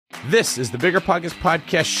This is the Bigger Pockets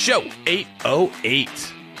Podcast, show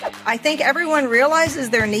 808. I think everyone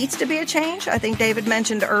realizes there needs to be a change. I think David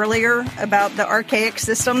mentioned earlier about the archaic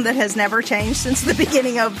system that has never changed since the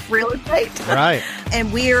beginning of real estate. Right.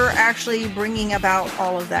 And we're actually bringing about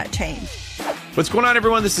all of that change. What's going on,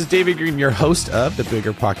 everyone? This is David Green, your host of the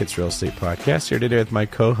Bigger Pockets Real Estate Podcast, here today with my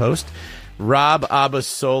co-host, Rob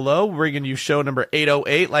Abasolo, bringing you show number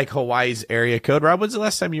 808, like Hawaii's area code. Rob, when's the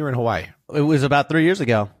last time you were in Hawaii? It was about 3 years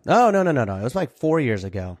ago. Oh, no. It was like 4 years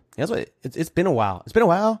ago. It's been a while. It's been a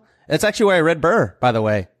while. It's actually where I read Burr, by the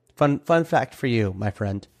way. Fun fact for you, my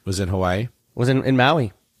friend. Was in Hawaii? Was in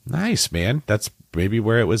Maui. Nice, man. That's maybe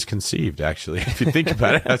where it was conceived, actually. If you think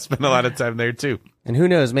about it, I spent a lot of time there, too. And who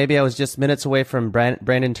knows, maybe I was just minutes away from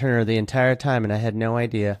Brandon Turner the entire time, and I had no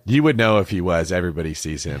idea. You would know if he was. Everybody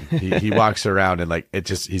sees him. He walks around, and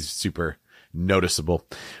he's super noticeable.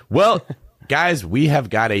 Well, guys, we have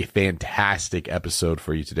got a fantastic episode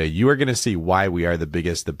for you today. You are going to see why we are the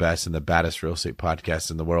biggest, the best, and the baddest real estate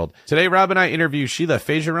podcast in the world. Today, Rob and I interview Sheila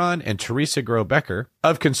Fejeran and Teresa Grobecker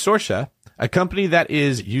of Consortia, a company that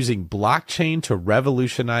is using blockchain to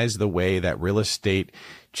revolutionize the way that real estate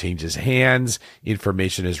changes hands,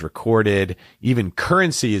 information is recorded, even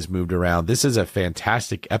currency is moved around. This is a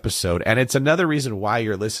fantastic episode, and it's another reason why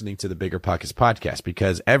you're listening to the Bigger Pockets podcast,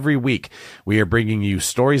 because every week we are bringing you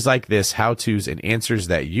stories like this, how-tos, and answers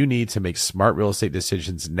that you need to make smart real estate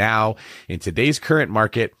decisions now in today's current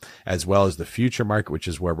market, as well as the future market, which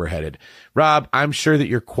is where we're headed. Rob, I'm sure that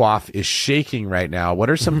your quaff is shaking right now. What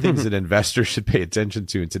are some things that investors should pay attention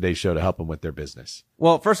to in today's show to help them with their business?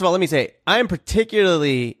 Well, first of all, let me say, I am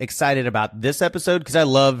particularly excited about this episode because I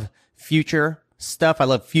love future stuff. I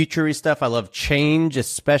love futury stuff. I love change,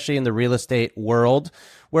 especially in the real estate world,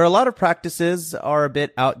 where a lot of practices are a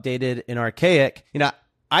bit outdated and archaic.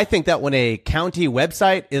 I think that when a county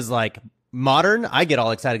website is like modern, I get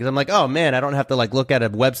all excited because I'm like, oh man, I don't have to look at a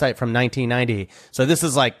website from 1990. So this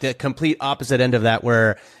is like the complete opposite end of that,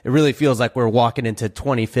 where it really feels like we're walking into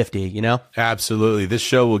 2050, Absolutely. This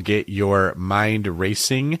show will get your mind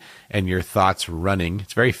racing and your thoughts running.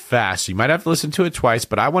 It's very fast. You might have to listen to it twice,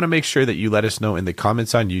 but I want to make sure that you let us know in the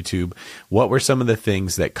comments on YouTube, what were some of the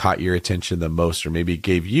things that caught your attention the most, or maybe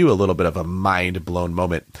gave you a little bit of a mind blown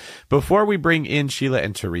moment. Before we bring in Sheila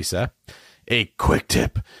and Teresa, a quick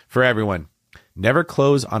tip for everyone. Never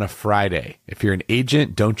close on a Friday. If you're an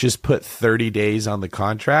agent, don't just put 30 days on the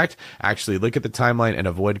contract. Actually, look at the timeline and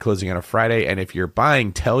avoid closing on a Friday. And if you're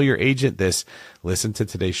buying, tell your agent this. Listen to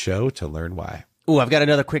today's show to learn why. Oh, I've got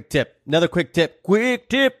another quick tip. Quick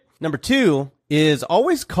tip. Number 2 is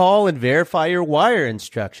always call and verify your wire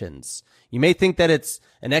instructions. You may think that it's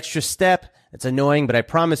an extra step. It's annoying, but I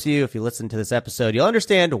promise you, if you listen to this episode, you'll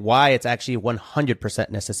understand why it's actually 100%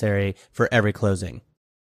 necessary for every closing.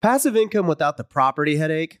 Passive income without the property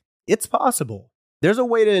headache? It's possible. There's a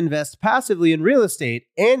way to invest passively in real estate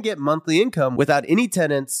and get monthly income without any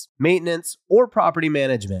tenants, maintenance, or property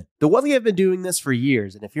management. The Wealthy have been doing this for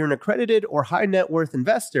years, and if you're an accredited or high net worth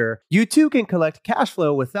investor, you too can collect cash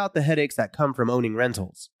flow without the headaches that come from owning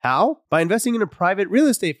rentals. How? By investing in a private real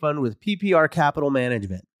estate fund with PPR Capital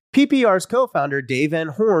Management. PPR's co-founder, Dave Van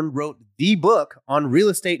Horn, wrote the book on real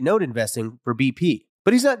estate note investing for BP.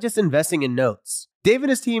 But he's not just investing in notes. Dave and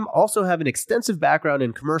his team also have an extensive background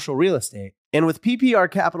in commercial real estate. And with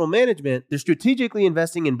PPR Capital Management, they're strategically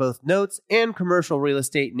investing in both notes and commercial real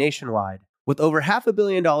estate nationwide. With over $500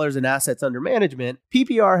 million in assets under management,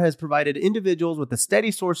 PPR has provided individuals with a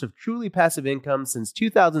steady source of truly passive income since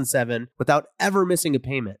 2007 without ever missing a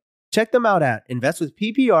payment. Check them out at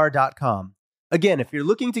investwithppr.com. Again, if you're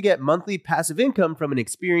looking to get monthly passive income from an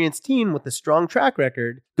experienced team with a strong track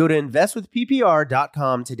record, go to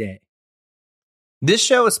investwithppr.com today. This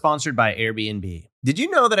show is sponsored by Airbnb. Did you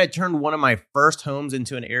know that I turned one of my first homes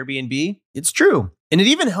into an Airbnb? It's true. And it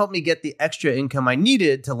even helped me get the extra income I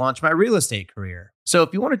needed to launch my real estate career. So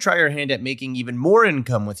if you want to try your hand at making even more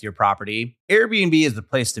income with your property, Airbnb is the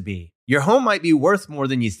place to be. Your home might be worth more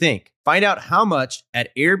than you think. Find out how much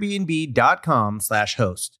at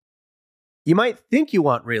airbnb.com/host. You might think you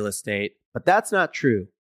want real estate, but that's not true.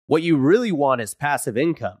 What you really want is passive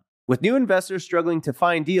income. With new investors struggling to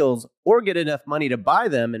find deals or get enough money to buy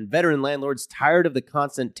them and veteran landlords tired of the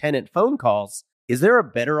constant tenant phone calls, is there a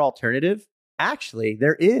better alternative? Actually,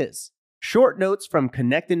 there is. Short notes from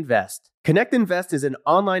Connect Invest. Connect Invest is an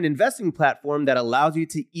online investing platform that allows you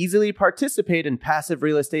to easily participate in passive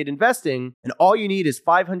real estate investing, and all you need is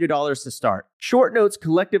 $500 to start. Short Notes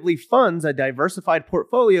collectively funds a diversified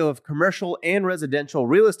portfolio of commercial and residential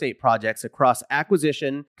real estate projects across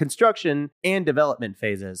acquisition, construction, and development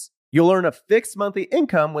phases. You'll earn a fixed monthly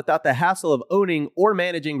income without the hassle of owning or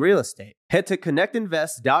managing real estate. Head to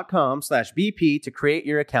connectinvest.com/BP to create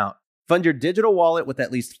your account. Fund your digital wallet with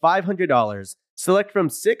at least $500. Select from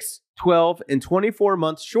 6, 12, and 24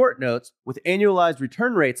 month short notes with annualized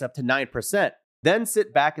return rates up to 9%. Then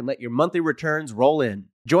sit back and let your monthly returns roll in.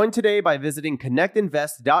 Join today by visiting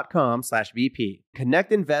connectinvest.com/BP.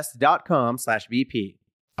 Connectinvest.com/BP.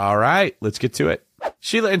 All right, let's get to it.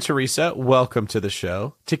 Sheila and Teresa, welcome to the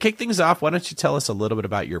show. To kick things off, why don't you tell us a little bit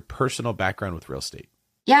about your personal background with real estate?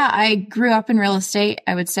 Yeah, I grew up in real estate.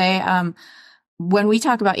 I would say when we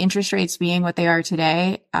talk about interest rates being what they are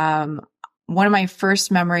today, one of my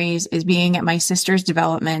first memories is being at my sister's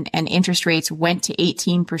development and interest rates went to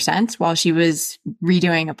 18% while she was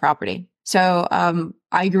redoing a property. So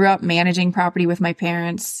I grew up managing property with my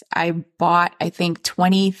parents. I bought, I think,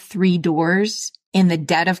 23 doors in the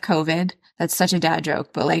dead of COVID. That's such a dad joke,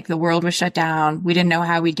 but like the world was shut down. We didn't know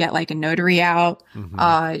how we'd get like a notary out.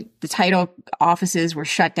 The title offices were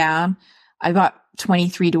shut down. I bought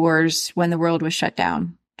 23 doors when the world was shut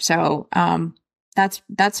down. So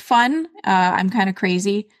that's fun. I'm kind of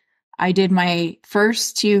crazy. I did my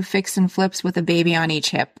first 2 fix and flips with a baby on each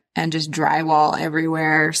hip and just drywall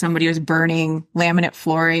everywhere. Somebody was burning laminate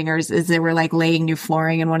flooring or as they were like laying new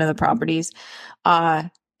flooring in one of the properties.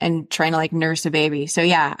 And trying to like nurse a baby. So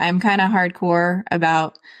yeah, I'm kind of hardcore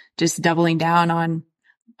about just doubling down on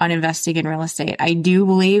investing in real estate. I do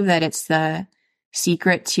believe that it's the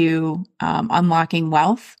secret to unlocking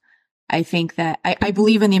wealth. I think that I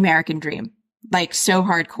believe in the American dream, like so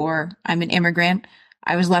hardcore. I'm an immigrant.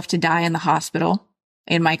 I was left to die in the hospital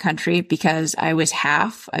in my country because I was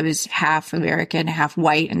half American, half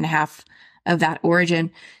white, and half of that origin.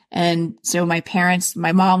 And so my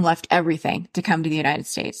mom left everything to come to the United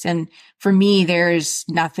States. And for me, there's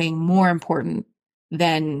nothing more important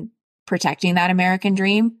than protecting that American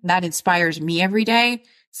dream. That inspires me every day.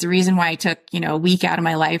 It's the reason why I took, a week out of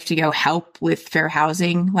my life to go help with fair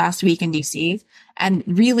housing last week in DC, and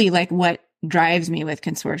really like what drives me with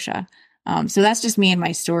consortia. So that's just me and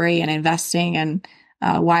my story and investing and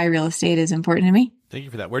why real estate is important to me. Thank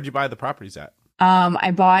you for that. Where'd you buy the properties at? I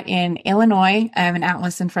bought in Illinois. I have an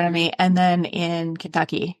atlas in front of me, and then in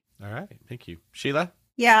Kentucky. All right. Thank you. Sheila?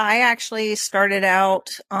 Yeah, I actually started out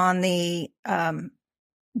on the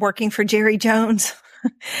working for Jerry Jones.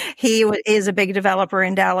 He is a big developer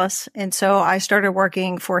in Dallas. And so I started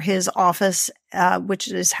working for his office,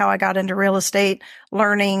 which is how I got into real estate,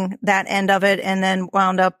 learning that end of it, and then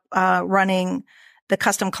wound up running the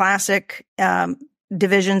custom classic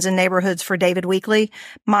divisions and neighborhoods for David Weekley.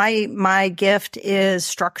 My gift is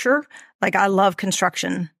structure. Like I love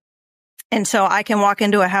construction. And so I can walk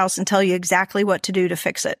into a house and tell you exactly what to do to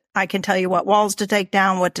fix it. I can tell you what walls to take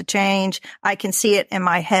down, what to change. I can see it in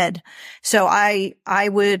my head. So I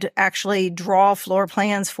would actually draw floor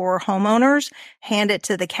plans for homeowners, hand it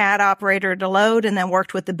to the CAD operator to load, and then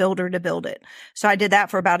worked with the builder to build it. So I did that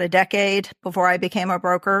for about a decade before I became a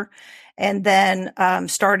broker, and then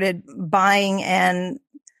started buying and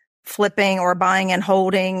flipping, or buying and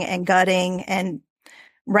holding and gutting and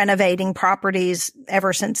renovating properties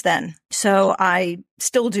ever since then. So I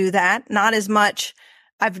still do that. Not as much.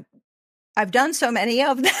 I've done so many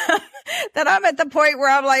of them that I'm at the point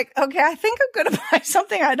where I'm like, okay, I think I'm going to buy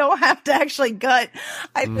something I don't have to actually gut.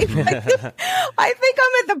 I think I'm at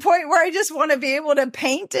the point where I just want to be able to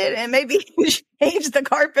paint it and maybe change the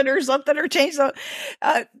carpet or something, or change the,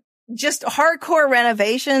 just hardcore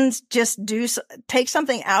renovations. Just take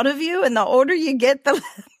something out of you. And the older you get, the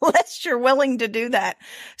less you're willing to do that.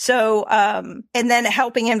 So, and then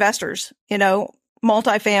helping investors,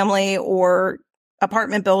 multifamily or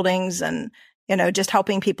apartment buildings, and, just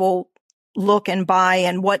helping people look and buy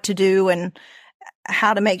and what to do and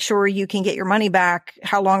how to make sure you can get your money back.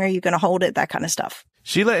 How long are you going to hold it? That kind of stuff.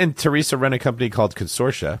 Sheila and Teresa run a company called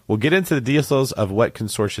Consortia. We'll get into the details of what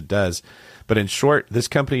Consortia does, but in short, this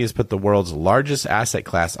company has put the world's largest asset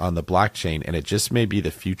class on the blockchain, and it just may be the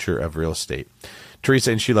future of real estate.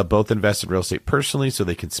 Teresa and Sheila both invest in real estate personally, so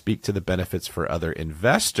they can speak to the benefits for other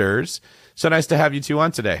investors. So nice to have you two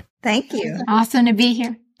on today. Thank you. Awesome to be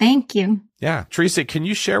here. Thank you. Yeah. Teresa, can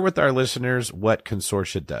you share with our listeners what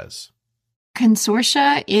Consortia does?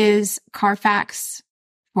 Consortia is CARFAX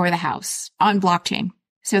for the house on blockchain.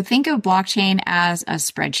 So think of blockchain as a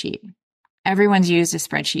spreadsheet. Everyone's used a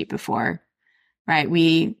spreadsheet before, right?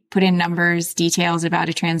 We put in numbers, details about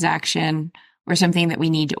a transaction or something that we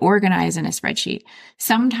need to organize in a spreadsheet.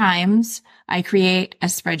 Sometimes I create a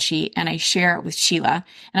spreadsheet and I share it with Sheila.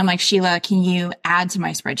 And I'm like, Sheila, can you add to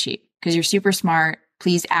my spreadsheet? Because you're super smart.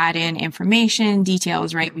 Please add in information,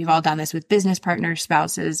 details, right? We've all done this with business partners,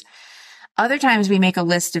 spouses. Other times we make a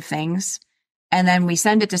list of things and then we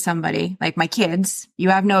send it to somebody, like my kids. You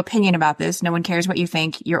have no opinion about this. No one cares what you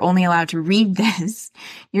think. You're only allowed to read this.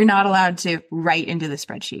 You're not allowed to write into the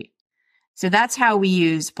spreadsheet. So that's how we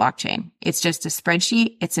use blockchain. It's just a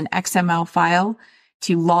spreadsheet. It's an XML file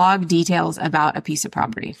to log details about a piece of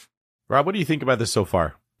property. Rob, what do you think about this so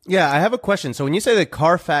far? Yeah, I have a question. So when you say the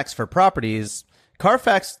CARFAX for properties,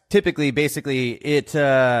 CARFAX typically, basically, it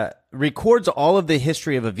records all of the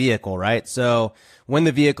history of a vehicle, right? So when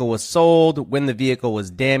the vehicle was sold, when the vehicle was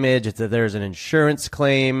damaged, if there's an insurance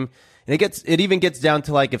claim, and it even gets down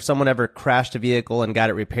to like if someone ever crashed a vehicle and got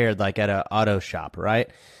it repaired, like at an auto shop, right?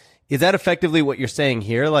 Is that effectively what you're saying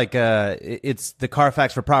here? Like, it's the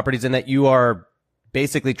CARFAX for properties, and that you are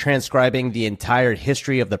basically transcribing the entire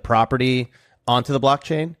history of the property onto the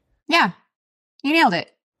blockchain? Yeah, you nailed it.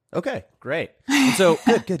 Okay, great. And so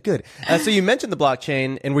good. So you mentioned the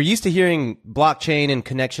blockchain, and we're used to hearing blockchain in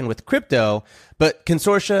connection with crypto, but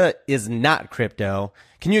Consortia is not crypto.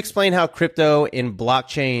 Can you explain how crypto and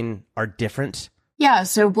blockchain are different? Yeah,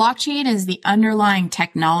 so blockchain is the underlying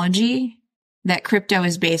technology that crypto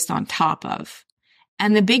is based on top of.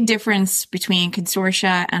 And the big difference between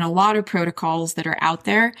Consortia and a lot of protocols that are out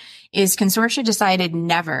there is Consortia decided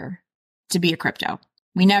never to be a crypto.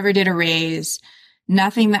 We never did a raise.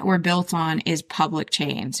 Nothing that we're built on is public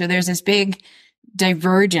chain. So there's this big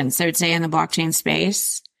divergence, I would say, in the blockchain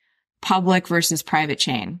space, public versus private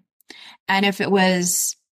chain. And if it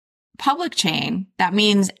was public chain, that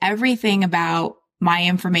means everything about my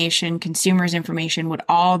information, consumers' information would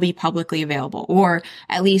all be publicly available, or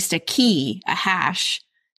at least a key, a hash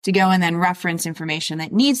to go and then reference information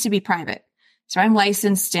that needs to be private. So I'm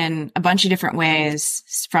licensed in a bunch of different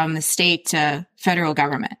ways from the state to federal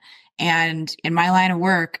government. And in my line of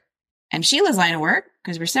work and Sheila's line of work,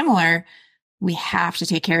 because we're similar, we have to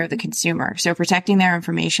take care of the consumer. So protecting their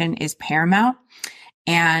information is paramount.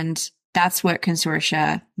 And that's what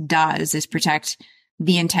Consortia does, is protect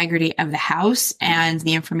the integrity of the house and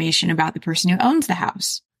the information about the person who owns the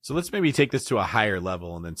house. So let's maybe take this to a higher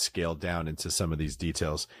level and then scale down into some of these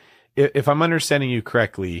details. If I'm understanding you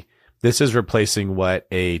correctly, this is replacing what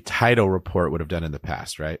a title report would have done in the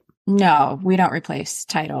past, right? No, we don't replace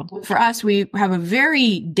title. For us, we have a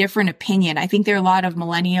very different opinion. I think there are a lot of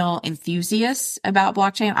millennial enthusiasts about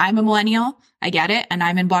blockchain. I'm a millennial. I get it. And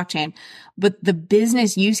I'm in blockchain. But the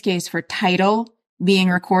business use case for title being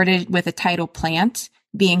recorded with a title plant,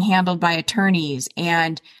 being handled by attorneys,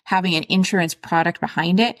 and having an insurance product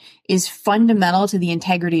behind it is fundamental to the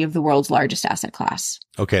integrity of the world's largest asset class.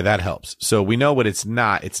 Okay, that helps. So we know what it's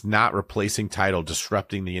not. It's not replacing title,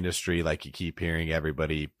 disrupting the industry like you keep hearing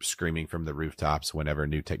everybody screaming from the rooftops whenever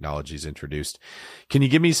new technology is introduced. Can you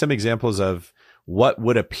give me some examples of what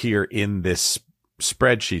would appear in this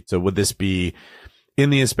spreadsheet? So would this be in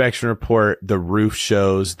the inspection report, the roof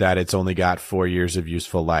shows that it's only got 4 years of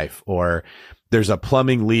useful life, or there's a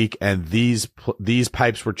plumbing leak and these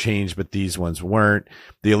pipes were changed, but these ones weren't.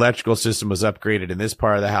 The electrical system was upgraded in this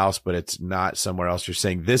part of the house, but it's not somewhere else. You're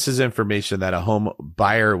saying this is information that a home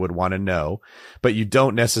buyer would want to know, but you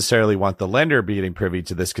don't necessarily want the lender being privy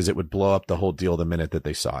to this because it would blow up the whole deal the minute that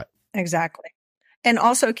they saw it. Exactly. And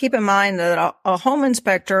also keep in mind that a home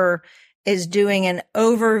inspector is doing an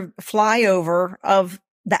flyover of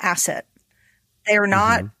the asset. They're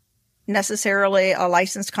not necessarily a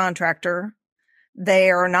licensed contractor.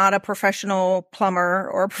 They are not a professional plumber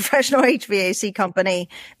or a professional HVAC company.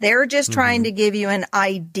 They're just trying to give you an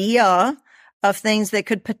idea of things that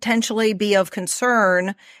could potentially be of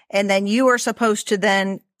concern. And then you are supposed to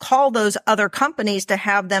then call those other companies to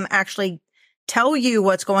have them actually tell you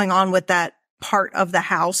what's going on with that part of the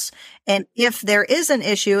house. And if there is an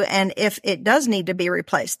issue and if it does need to be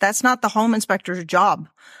replaced, that's not the home inspector's job.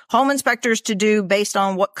 Home inspectors to do based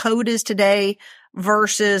on what code is today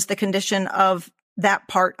versus the condition of that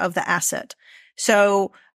part of the asset.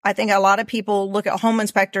 So I think a lot of people look at home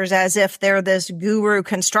inspectors as if they're this guru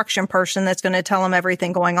construction person that's going to tell them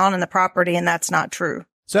everything going on in the property. And that's not true.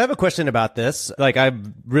 So I have a question about this. Like,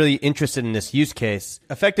 I'm really interested in this use case.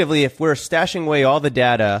 Effectively, if we're stashing away all the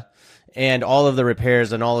data and all of the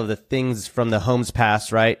repairs and all of the things from the home's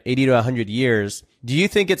past, right, 80 to 100 years, do you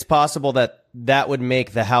think it's possible that that would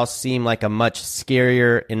make the house seem like a much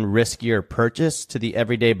scarier and riskier purchase to the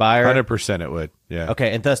everyday buyer? 100% it would. Yeah.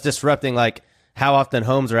 Okay. And thus disrupting like how often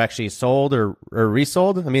homes are actually sold or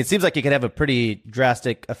resold. I mean, it seems like it could have a pretty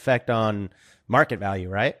drastic effect on market value,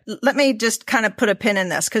 right? Let me just kind of put a pin in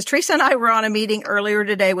this, because Teresa and I were on a meeting earlier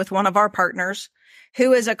today with one of our partners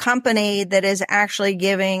who is a company that is actually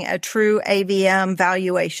giving a true AVM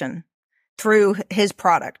valuation through his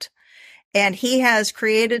product. And he has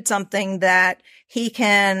created something that he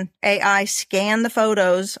can AI scan the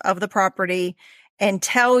photos of the property and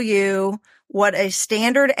tell you what a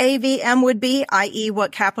standard AVM would be, i.e.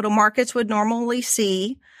 what capital markets would normally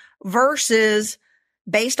see, versus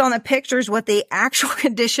based on the pictures, what the actual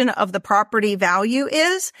condition of the property value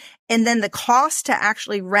is, and then the cost to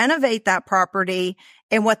actually renovate that property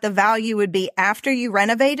and what the value would be after you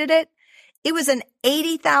renovated it. It was an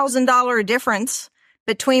 $80,000 difference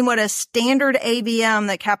between what a standard AVM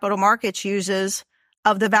that capital markets uses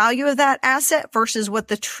of the value of that asset versus what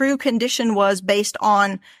the true condition was based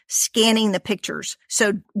on scanning the pictures.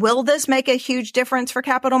 So will this make a huge difference for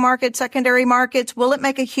capital markets, secondary markets? Will it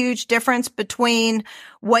make a huge difference between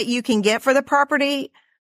what you can get for the property?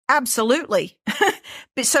 Absolutely.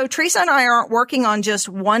 So Teresa and I aren't working on just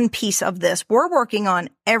one piece of this. We're working on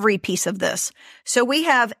every piece of this. So we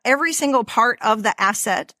have every single part of the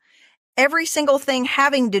asset, every single thing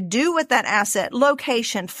having to do with that asset,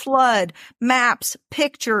 location, flood, maps,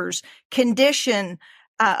 pictures, condition,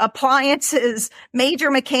 appliances,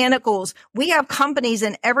 major mechanicals. We have companies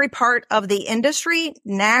in every part of the industry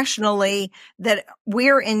nationally that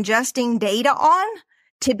we're ingesting data on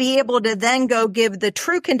to be able to then go give the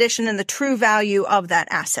true condition and the true value of that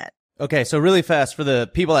asset. Okay, so really fast for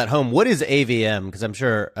the people at home, what is AVM? Because I'm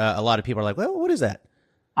sure a lot of people are like, well, what is that?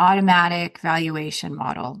 Automatic valuation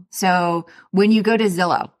model. So when you go to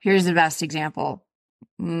Zillow, here's the best example.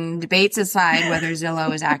 Debates aside whether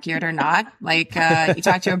Zillow is accurate or not. Like, you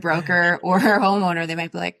talk to a broker or a homeowner, they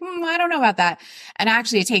might be like, I don't know about that. And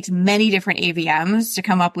actually it takes many different AVMs to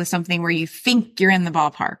come up with something where you think you're in the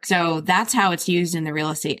ballpark. So that's how it's used in the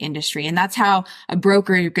real estate industry. And that's how a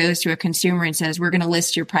broker goes to a consumer and says, we're going to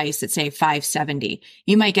list your price at say 570.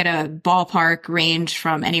 You might get a ballpark range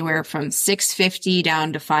from anywhere from 650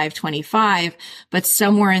 down to 525, but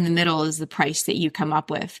somewhere in the middle is the price that you come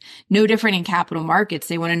up with. No different in capital markets.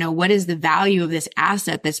 They want to know what is the value of this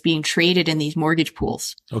asset that's being traded in these mortgage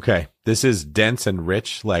pools. Okay. This is dense and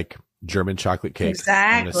rich, like German chocolate cake.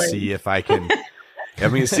 Exactly. I'm going to see if I can,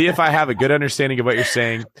 see if I have a good understanding of what you're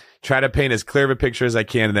saying, try to paint as clear of a picture as I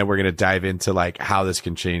can. And then we're going to dive into like how this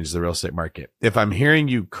can change the real estate market. If I'm hearing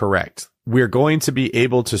you correct, we're going to be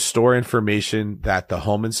able to store information that the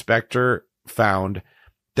home inspector found.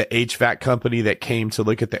 The HVAC company that came to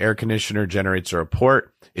look at the air conditioner generates a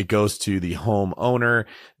report. It goes to the homeowner.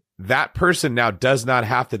 That person now does not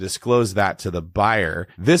have to disclose that to the buyer.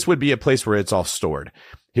 This would be a place where it's all stored.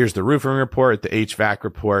 Here's the roofing report, the HVAC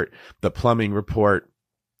report, the plumbing report,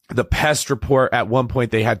 the pest report. At one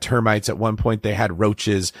point they had termites. At one point they had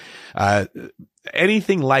roaches.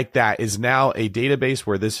 Anything like that is now a database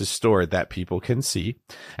where this is stored that people can see.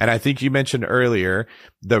 And I think you mentioned earlier,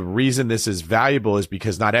 the reason this is valuable is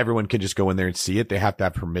because not everyone can just go in there and see it. They have to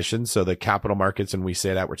have permission. So the capital markets, and we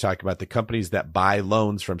say that, we're talking about the companies that buy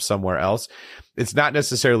loans from somewhere else. It's not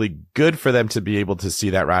necessarily good for them to be able to see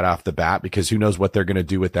that right off the bat, because who knows what they're going to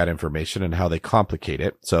do with that information and how they complicate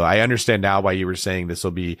it. So I understand now why you were saying this will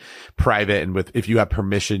be private, and if you have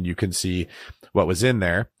permission, you can see what was in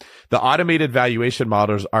there. The automated valuation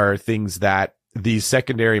models are things that these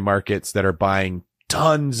secondary markets that are buying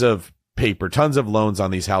tons of paper, tons of loans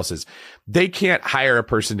on these houses, they can't hire a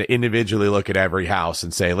person to individually look at every house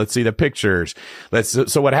and say, let's see the pictures.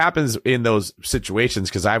 So what happens in those situations,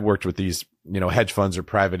 because I've worked with these, hedge funds or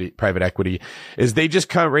private equity, is they just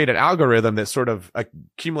create an algorithm that sort of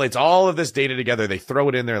accumulates all of this data together. They throw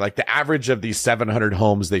it in there, like the average of these 700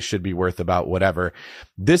 homes, they should be worth about whatever.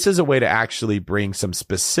 This is a way to actually bring some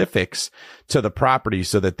specifics to the property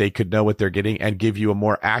so that they could know what they're getting and give you a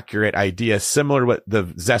more accurate idea, similar to what the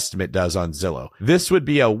Zestimate does on Zillow. This would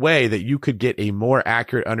be a way that you could get a more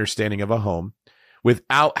accurate understanding of a home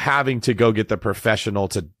without having to go get the professional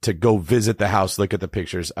to go visit the house, look at the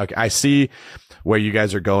pictures. Okay, I see where you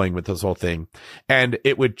guys are going with this whole thing. And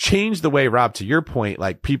it would change the way, Rob, to your point,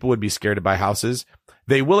 like people would be scared to buy houses.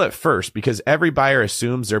 They will at first, because every buyer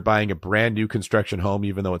assumes they're buying a brand new construction home,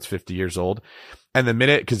 even though it's 50 years old. And the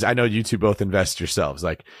minute, because I know you two both invest yourselves,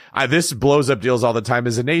 like this blows up deals all the time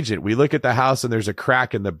as an agent. We look at the house and there's a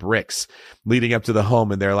crack in the bricks leading up to the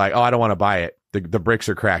home, and they're like, oh, I don't want to buy it. The bricks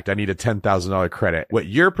are cracked. I need a $10,000 credit. What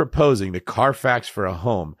you're proposing, the CARFAX for a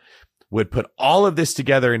home, would put all of this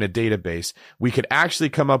together in a database. We could actually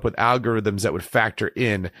come up with algorithms that would factor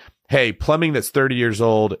in, hey, plumbing that's 30 years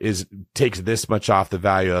old takes this much off the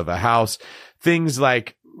value of a house. Things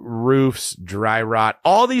like roofs, dry rot,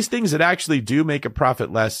 all these things that actually do make a property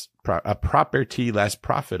less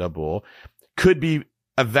profitable could be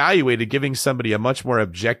evaluated, giving somebody a much more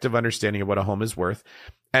objective understanding of what a home is worth.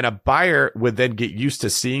 And a buyer would then get used to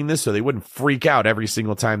seeing this so they wouldn't freak out every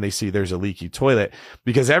single time they see there's a leaky toilet,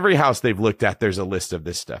 because every house they've looked at, there's a list of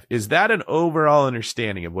this stuff. Is that an overall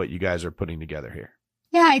understanding of what you guys are putting together here?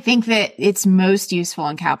 Yeah, I think that it's most useful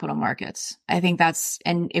in capital markets. I think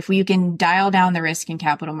and if we can dial down the risk in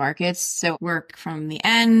capital markets, so work from the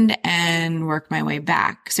end and work my way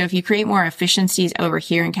back. So if you create more efficiencies over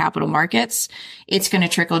here in capital markets, it's going to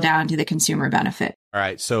trickle down to the consumer benefit. All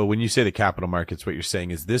right. So when you say the capital markets, what you're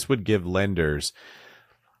saying is this would give lenders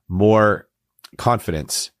more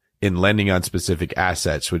confidence in lending on specific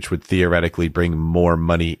assets, which would theoretically bring more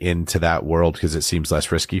money into that world because it seems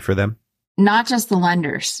less risky for them. Not just the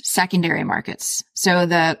lenders, secondary markets. So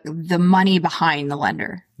the money behind the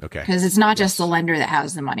lender. Okay. Because it's not just the lender that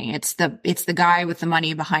has the money. It's the guy with the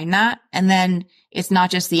money behind that. And then it's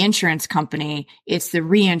not just the insurance company. It's the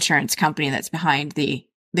reinsurance company that's behind the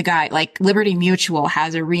guy. Like Liberty Mutual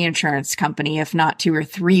has a reinsurance company, if not 2 or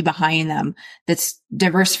 3 behind them, that's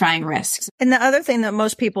diversifying risks. And the other thing that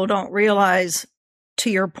most people don't realize, to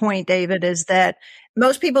your point, David, is that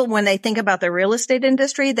most people, when they think about the real estate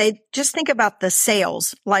industry, they just think about the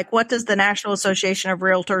sales. Like, what does the National Association of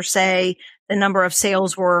Realtors say the number of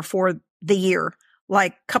sales were for the year?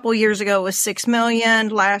 Like a couple of years ago it was 6 million.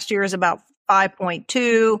 Last year is about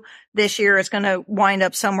 5.2. This year it's going to wind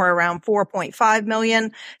up somewhere around 4.5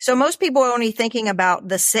 million. So most people are only thinking about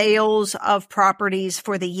the sales of properties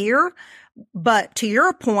for the year. But to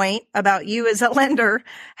your point about you as a lender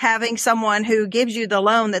having someone who gives you the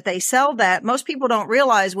loan that they sell that, most people don't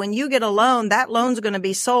realize when you get a loan, that loan's going to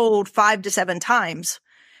be sold 5 to 7 times.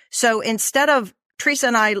 So instead of Teresa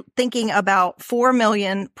and I thinking about 4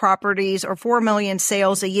 million properties or 4 million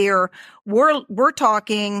sales a year, we're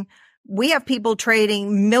talking, we have people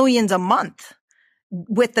trading millions a month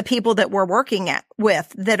with the people that we're working with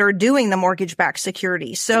that are doing the mortgage-backed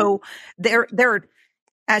security. So they're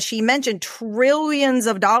as she mentioned, trillions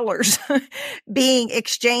of dollars being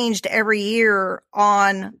exchanged every year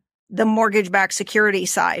on the mortgage-backed security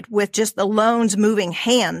side with just the loans moving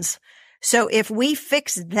hands. So if we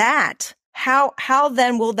fix that, how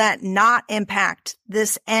then will that not impact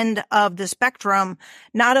this end of the spectrum,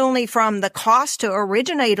 not only from the cost to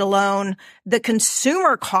originate a loan, the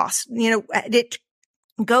consumer cost, it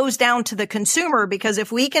goes down to the consumer, because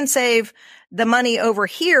if we can save the money over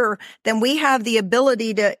here, then we have the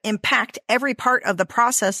ability to impact every part of the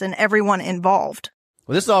process and everyone involved.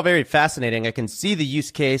 Well, this is all very fascinating. I can see the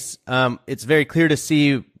use case. It's very clear to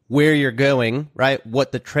see where you're going, right?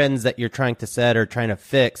 What the trends that you're trying to set or trying to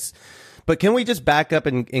fix. But can we just back up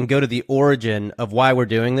and go to the origin of why we're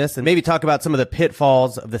doing this and maybe talk about some of the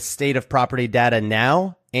pitfalls of the state of property data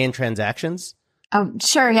now and transactions?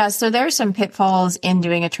 Sure. Yeah. So there's some pitfalls in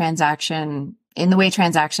doing a transaction, in the way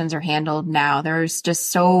transactions are handled now. There's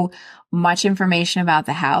just so much information about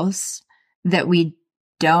the house that we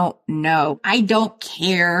don't know. I don't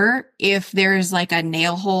care if there's like a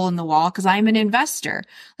nail hole in the wall because I'm an investor.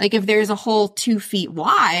 Like if there's a hole 2 feet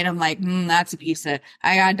wide, I'm like, that's a piece of,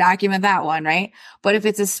 I gotta document that one, right? But if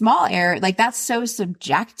it's a small error, like that's so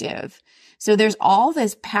subjective. So there's all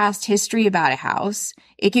this past history about a house.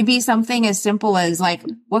 It can be something as simple as like,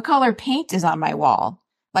 what color paint is on my wall?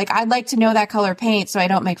 Like, I'd like to know that color paint so I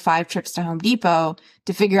don't make 5 trips to Home Depot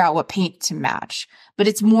to figure out what paint to match. But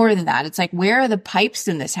it's more than that. It's like, where are the pipes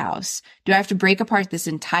in this house? Do I have to break apart this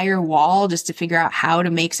entire wall just to figure out how to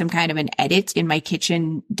make some kind of an edit in my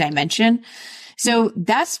kitchen dimension? So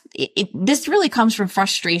this really comes from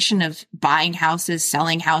frustration of buying houses,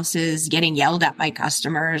 selling houses, getting yelled at by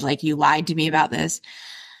customers. Like, you lied to me about this.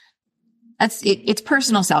 It's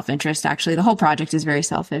personal self-interest. Actually, the whole project is very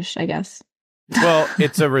selfish, I guess. Well,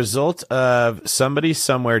 it's a result of somebody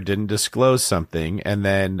somewhere didn't disclose something, and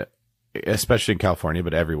then, especially in California,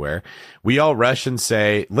 but everywhere, we all rush and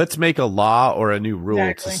say, let's make a law or a new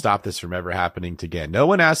rule to stop this from ever happening again. No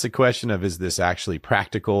one asks the question of, is this actually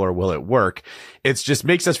practical or will it work? It's just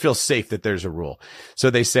makes us feel safe that there's a rule. So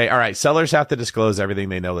they say, all right, sellers have to disclose everything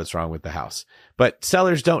they know that's wrong with the house. But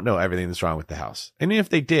sellers don't know everything that's wrong with the house. And if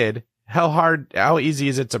they did, how easy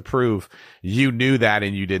is it to prove you knew that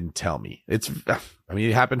and you didn't tell me? It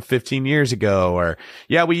happened 15 years ago, or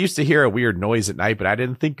yeah, we used to hear a weird noise at night, but I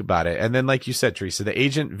didn't think about it. And then, like you said, Teresa, the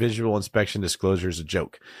agent visual inspection disclosure is a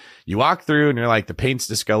joke. You walk through and you're like, the paint's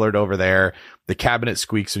discolored over there. The cabinet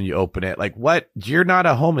squeaks when you open it. Like, what? You're not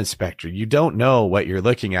a home inspector. You don't know what you're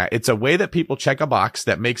looking at. It's a way that people check a box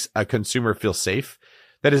that makes a consumer feel safe.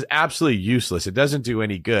 That is absolutely useless. It doesn't do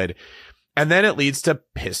any good. And then it leads to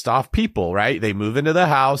pissed off people, right? They move into the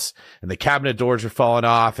house and the cabinet doors are falling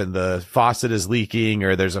off and the faucet is leaking,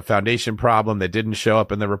 or there's a foundation problem that didn't show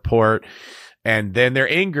up in the report. And then they're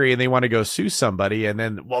angry and they want to go sue somebody. And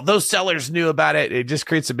then, well, those sellers knew about it. It just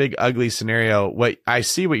creates a big, ugly scenario. What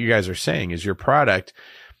you guys are saying is your product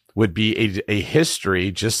would be a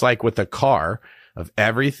history, just like with a car, of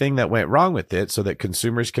everything that went wrong with it so that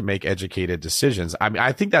consumers can make educated decisions. I mean,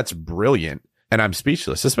 I think that's brilliant. And I'm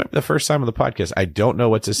speechless. This might be the first time on the podcast. I don't know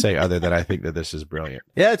what to say other than I think that this is brilliant.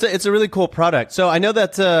 Yeah, it's a really cool product. So I know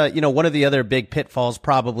that, one of the other big pitfalls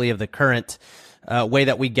probably of the current way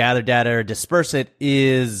that we gather data or disperse it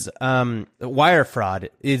is wire fraud.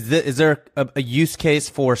 Is there a use case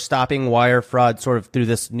for stopping wire fraud sort of through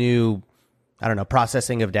this new,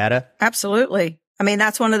 processing of data? Absolutely. I mean,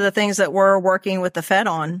 that's one of the things that we're working with the Fed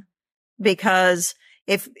on, because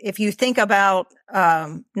if you think about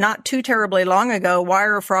not too terribly long ago,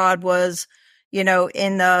 wire fraud was, in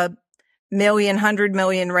the 100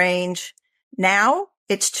 million range. Now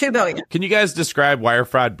it's 2 billion. Can you guys describe wire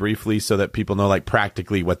fraud briefly so that people know, like,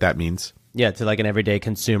 practically what that means? Yeah, to like an everyday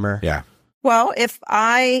consumer. Yeah. Well, if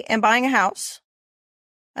I am buying a house,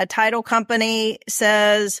 a title company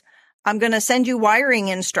says, I'm going to send you wiring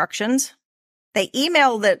instructions. They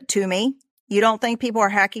email that to me. You don't think people are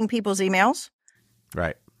hacking people's emails?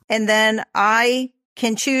 Right. And then I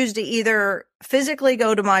can choose to either physically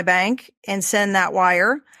go to my bank and send that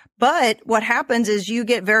wire. But what happens is you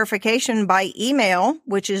get verification by email,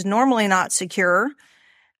 which is normally not secure,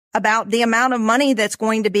 about the amount of money that's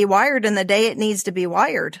going to be wired and the day it needs to be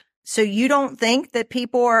wired. So you don't think that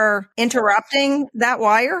people are interrupting that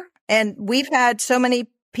wire? And we've had so many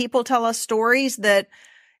people tell us stories that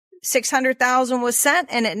 600,000 was sent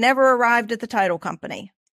and it never arrived at the title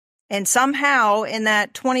company. And somehow in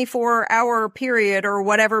that 24-hour period or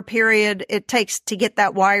whatever period it takes to get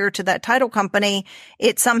that wire to that title company,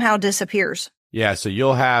 it somehow disappears. Yeah. So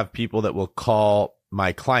you'll have people that will call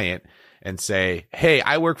my client and say, hey,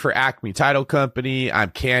 I work for Acme Title Company.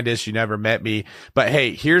 I'm Candace. You never met me. But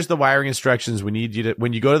hey, here's the wiring instructions. We need you to,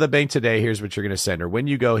 when you go to the bank today, here's what you're going to send. Or when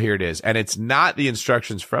you go, here it is. And it's not the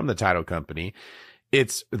instructions from the title company.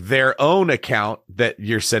 It's their own account that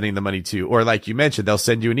you're sending the money to. Or like you mentioned, they'll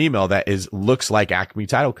send you an email that looks like Acme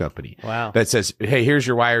Title Company. Wow. That says, hey, here's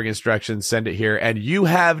your wiring instructions. Send it here. And you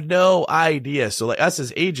have no idea. So like us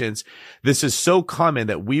as agents, this is so common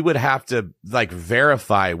that we would have to like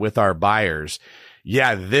verify with our buyers.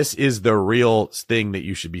 Yeah, this is the real thing that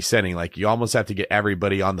you should be sending. Like you almost have to get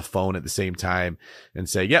everybody on the phone at the same time and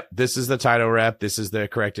say, yep, this is the title rep. This is the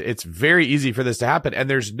correct. It's very easy for this to happen. And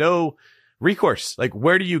there's no recourse. Like,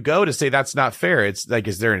 where do you go to say that's not fair? It's like,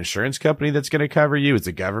 is there an insurance company that's going to cover you? Is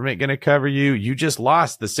the government going to cover you? You just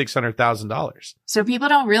lost the $600,000. So people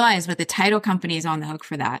don't realize, but the title company is on the hook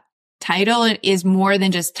for that. Title is more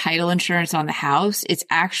than just title insurance on the house. It's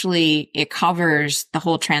actually, it covers the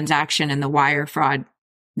whole transaction and the wire fraud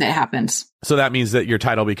that happens. So that means that your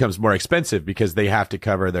title becomes more expensive because they have to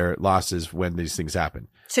cover their losses when these things happen.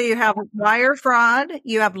 So you have wire fraud,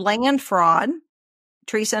 you have land fraud.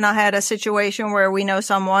 Teresa and I had a situation where we know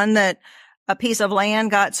someone that a piece of land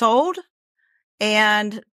got sold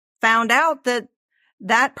and found out that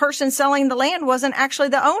that person selling the land wasn't actually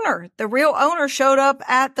the owner. The real owner showed up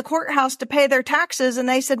at the courthouse to pay their taxes. And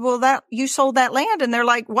they said, well, that you sold that land. And they're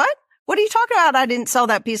like, what? What are you talking about? I didn't sell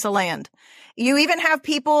that piece of land. You even have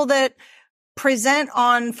people that present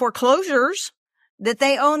on foreclosures that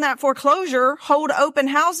they own that foreclosure, hold open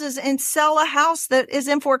houses and sell a house that is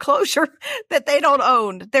in foreclosure that they don't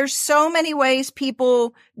own. There's so many ways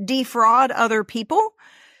people defraud other people.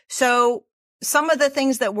 So some of the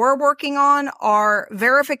things that we're working on are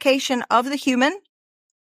verification of the human,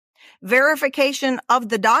 verification of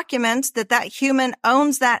the documents that that human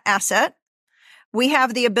owns that asset. We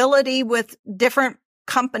have the ability with different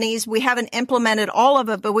companies. We haven't implemented all of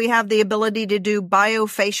it, but we have the ability to do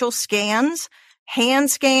biofacial scans,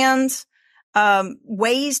 hand scans,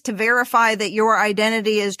 ways to verify that your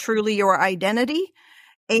identity is truly your identity.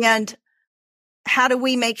 And how do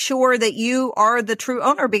we make sure that you are the true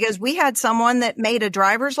owner? Because we had someone that made a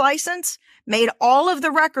driver's license, made all of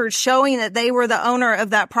the records showing that they were the owner of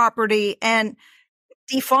that property and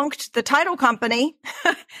defunct the title company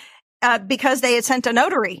because they had sent a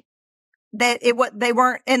notary that they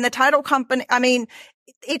weren't in the title company. I mean,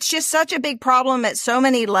 it's just such a big problem at so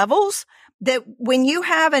many levels that when you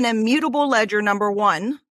have an immutable ledger, number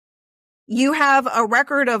one, you have a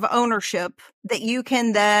record of ownership that you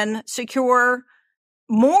can then secure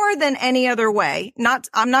more than any other way.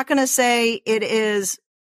 I'm not going to say it is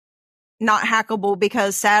not hackable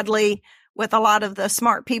because sadly, with a lot of the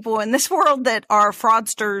smart people in this world that are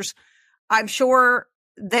fraudsters, I'm sure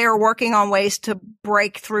they're working on ways to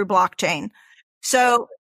break through blockchain. So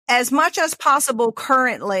as much as possible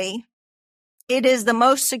currently, it is the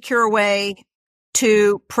most secure way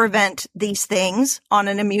to prevent these things on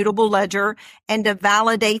an immutable ledger and to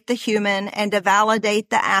validate the human and to validate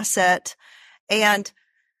the asset. And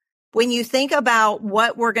when you think about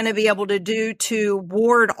what we're going to be able to do to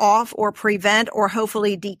ward off or prevent or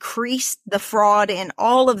hopefully decrease the fraud in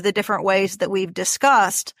all of the different ways that we've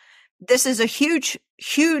discussed, this is a huge,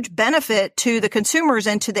 huge benefit to the consumers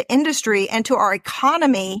and to the industry and to our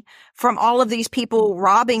economy from all of these people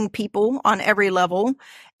robbing people on every level.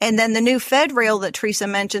 And then the new FedRail that Teresa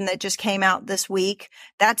mentioned that just came out this week,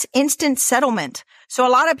 that's instant settlement. So a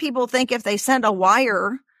lot of people think if they send a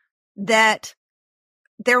wire that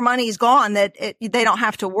their money's gone, that they don't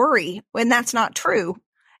have to worry, when that's not true.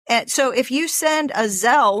 And so if you send a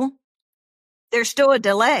Zelle, there's still a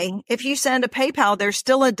delay. If you send a PayPal, there's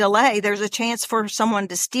still a delay. There's a chance for someone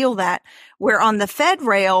to steal that. Where on the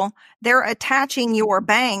FedRail, they're attaching your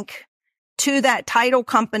bank to that title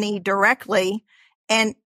company directly,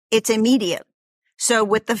 and it's immediate. So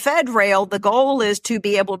with the FedRail, the goal is to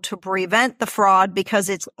be able to prevent the fraud because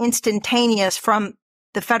it's instantaneous from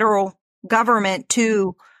the federal government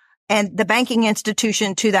to, and the banking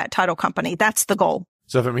institution to that title company. That's the goal.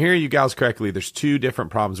 So if I'm hearing you gals correctly, there's two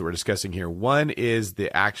different problems that we're discussing here. One is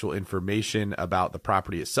the actual information about the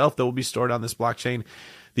property itself that will be stored on this blockchain.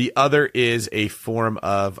 The other is a form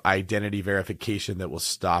of identity verification that will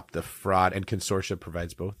stop the fraud, and Consortia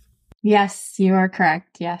provides both. Yes, you are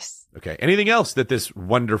correct. Yes. Okay. Anything else that this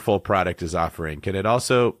wonderful product is offering? Can it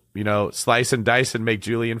also, slice and dice and make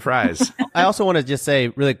julienne fries? I also want to just say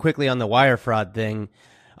really quickly on the wire fraud thing.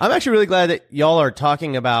 I'm actually really glad that y'all are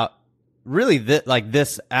talking about really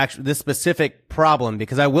this specific problem,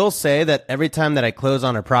 because I will say that every time that I close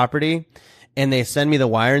on a property and they send me the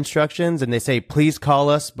wire instructions and they say, please call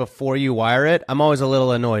us before you wire it, I'm always a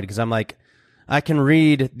little annoyed because I'm like, I can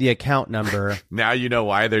read the account number. Now you know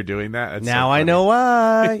why they're doing that? That's now so I know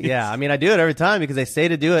why. Yeah. I mean, I do it every time because they say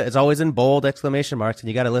to do it. It's always in bold exclamation marks, and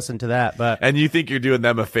you got to listen to that. And you think you're doing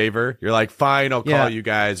them a favor. You're like, fine, I'll call you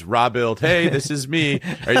guys. Rob-Build, hey, this is me.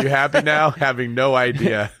 Are you happy now? Having no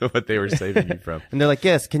idea what they were saving you from. And they're like,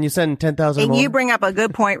 yes, can you send 10,000 more? And you bring up a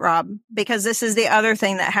good point, Rob, because this is the other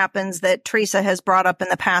thing that happens that Teresa has brought up in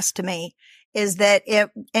the past to me. Is that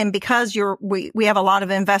because we have a lot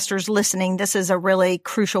of investors listening, this is a really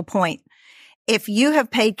crucial point. If you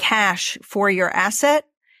have paid cash for your asset,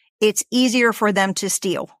 it's easier for them to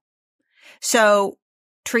steal. So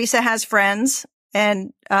Teresa has friends,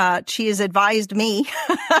 and she has advised me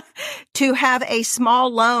to have a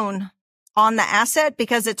small loan on the asset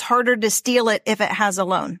because it's harder to steal it if it has a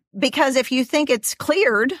loan. Because if you think it's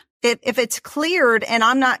cleared, if it's cleared and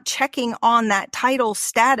I'm not checking on that title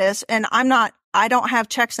status, and I don't have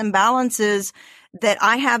checks and balances that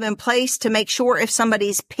I have in place to make sure if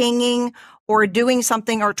somebody's pinging or doing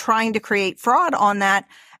something or trying to create fraud on that,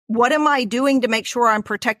 what am I doing to make sure I'm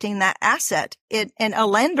protecting that asset? And a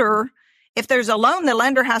lender, if there's a loan, the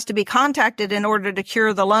lender has to be contacted in order to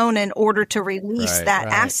cure the loan, in order to release that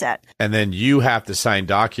asset. And then you have to sign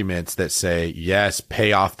documents that say, yes,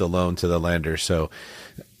 pay off the loan to the lender. So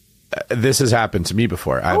this has happened to me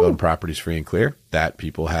before. I've owned properties free and clear that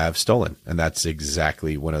people have stolen. And that's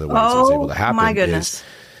exactly one of the ways it's able to happen. My goodness.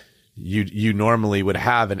 You normally would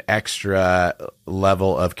have an extra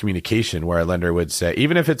level of communication where a lender would say,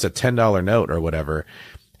 even if it's a $10 note or whatever,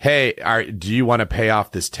 hey, do you want to pay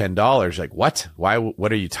off this $10? Like, what? Why?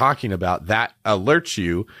 What are you talking about? That alerts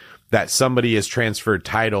you that somebody has transferred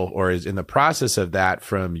title or is in the process of that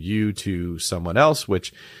from you to someone else,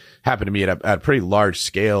 which happened to me at a pretty large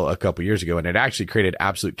scale a couple years ago. And it actually created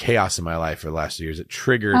absolute chaos in my life for the last 2 years. It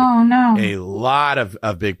triggered a lot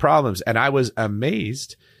of big problems. And I was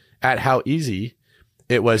amazed at how easy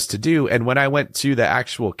it was to do. And when I went to the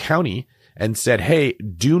actual county and said, hey,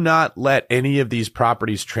 do not let any of these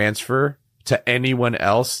properties transfer to anyone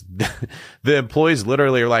else, the employees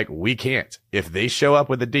literally are like, we can't. If they show up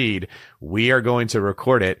with a deed, we are going to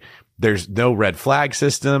record it. There's no red flag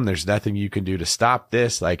system. There's nothing you can do to stop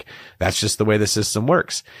this. Like, that's just the way the system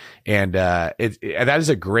works. And that is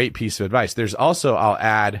a great piece of advice. There's also, I'll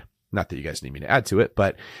add, not that you guys need me to add to it,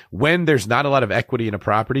 but when there's not a lot of equity in a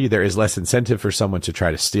property, there is less incentive for someone to try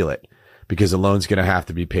to steal it, because the loan's going to have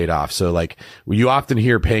to be paid off. So like, you often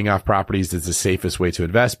hear paying off properties is the safest way to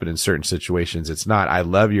invest, but in certain situations, it's not. I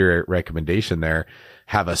love your recommendation there.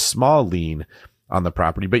 Have a small lien on the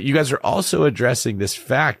property, but you guys are also addressing this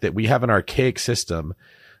fact that we have an archaic system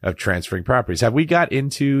of transferring properties. Have we got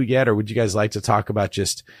into yet, or would you guys like to talk about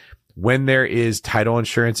just when there is title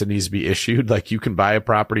insurance that needs to be issued, like you can buy a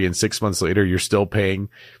property and 6 months later, you're still paying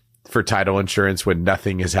for title insurance when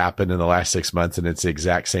nothing has happened in the last 6 months and it's the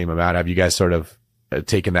exact same amount. Have you guys sort of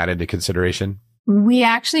taken that into consideration? We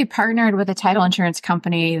actually partnered with a title insurance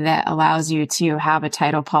company that allows you to have a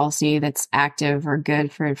title policy that's active or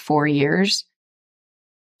good for 4 years.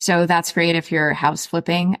 So that's great if you're house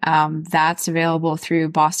flipping. That's available through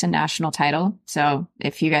Boston National Title. So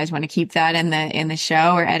if you guys want to keep that in the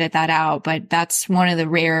show or edit that out, but that's one of the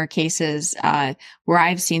rare cases where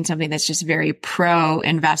I've seen something that's just very pro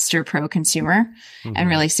investor, pro consumer, and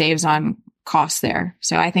really saves on costs there.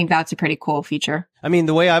 So I think that's a pretty cool feature. I mean,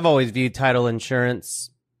 the way I've always viewed title insurance,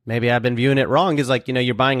 maybe I've been viewing it wrong, is like,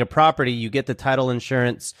 you're buying a property, you get the title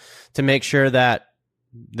insurance to make sure that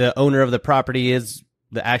the owner of the property is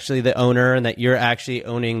actually the owner and that you're actually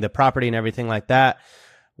owning the property and everything like that.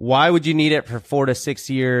 Why would you need it for 4 to 6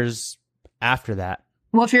 years after that?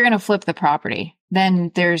 Well, if you're going to flip the property,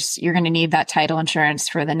 then you're going to need that title insurance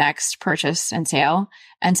for the next purchase and sale.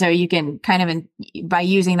 And so you can kind of, by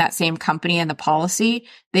using that same company and the policy,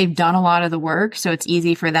 they've done a lot of the work. So it's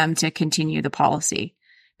easy for them to continue the policy,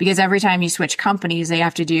 because every time you switch companies, they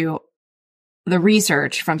have to do the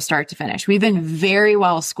research from start to finish. We've been very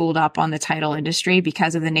well schooled up on the title industry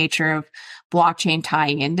because of the nature of blockchain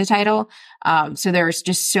tying into title. So there's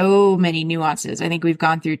just so many nuances. I think we've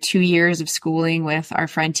gone through 2 years of schooling with our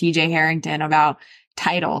friend TJ Harrington about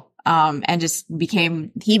title, and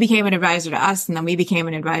he became an advisor to us, and then we became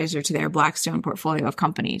an advisor to their Blackstone portfolio of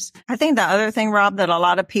companies. I think the other thing, Rob, that a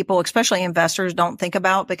lot of people, especially investors, don't think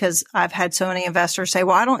about, because I've had so many investors say,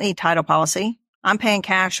 well, I don't need title policy. I'm paying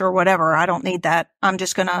cash or whatever. I don't need that. I'm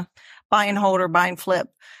just going to buy and hold or buy and flip.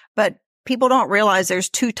 But people don't realize there's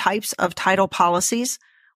 2 types of title policies.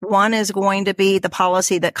 One is going to be the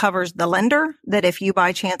policy that covers the lender, that if you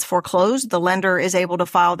by chance foreclose, the lender is able to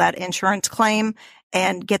file that insurance claim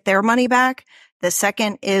and get their money back. The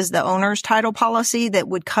second is the owner's title policy that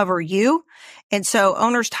would cover you. And so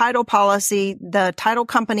owner's title policy, the title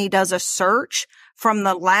company does a search from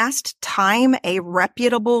the last time a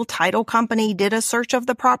reputable title company did a search of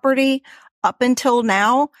the property up until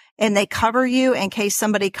now, and they cover you in case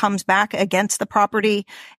somebody comes back against the property.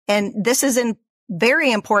 And this is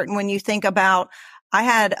very important when you think about,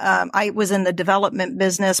 I was in the development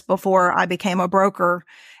business before I became a broker,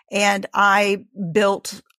 and I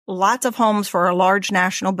built lots of homes for a large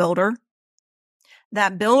national builder.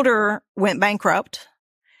 That builder went bankrupt,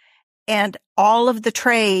 and all of the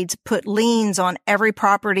trades put liens on every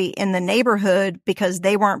property in the neighborhood because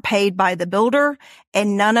they weren't paid by the builder,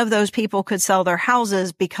 and none of those people could sell their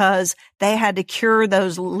houses because they had to cure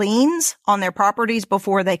those liens on their properties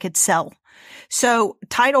before they could sell. So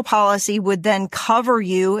title policy would then cover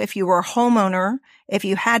you if you were a homeowner, if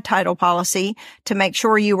you had title policy, to make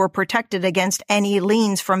sure you were protected against any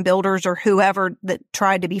liens from builders or whoever that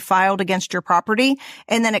tried to be filed against your property.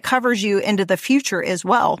 And then it covers you into the future as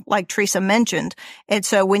well, like Teresa mentioned. And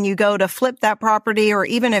so when you go to flip that property, or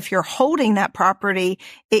even if you're holding that property,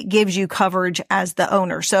 it gives you coverage as the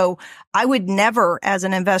owner. So I would never, as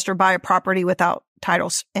an investor, buy a property without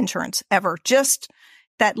title insurance ever. Just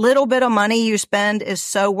that little bit of money you spend is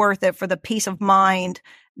so worth it for the peace of mind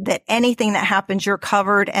that anything that happens, you're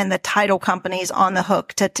covered, and the title company's on the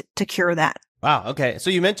hook to cure that. Wow. Okay. So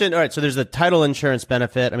you mentioned, all right, so there's the title insurance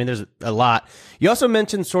benefit. I mean, there's a lot. You also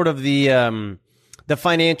mentioned sort of the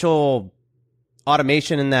financial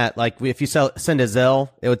automation in that, like if you send a Zelle,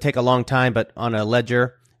 it would take a long time, but on a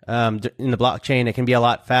ledger, in the blockchain, it can be a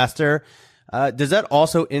lot faster. Does that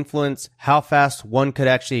also influence how fast one could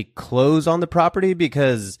actually close on the property?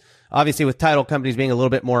 Because obviously with title companies being a little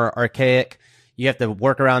bit more archaic, you have to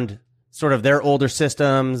work around sort of their older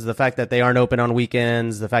systems, the fact that they aren't open on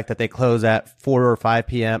weekends, the fact that they close at 4 or 5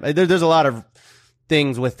 p.m. There's a lot of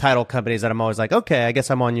things with title companies that I'm always like, okay, I guess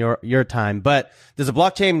I'm on your time. But does the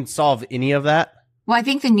blockchain solve any of that? Well, I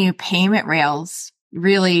think the new payment rails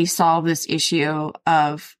really solve this issue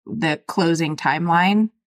of the closing timeline.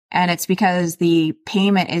 And it's because the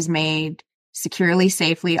payment is made securely,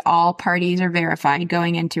 safely. All parties are verified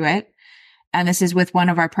going into it. And this is with one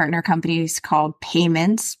of our partner companies called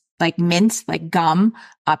Payments, like mints, like gum,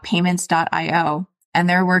 payments.io. And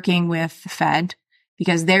they're working with the Fed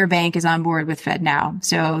because their bank is on board with FedNow.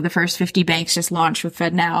 So the first 50 banks just launched with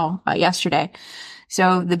FedNow yesterday.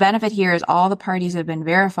 So the benefit here is all the parties have been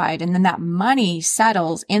verified, and then that money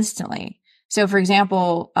settles instantly. So for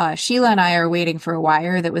example, Sheila and I are waiting for a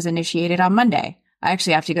wire that was initiated on Monday. I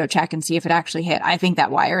actually have to go check and see if it actually hit. I think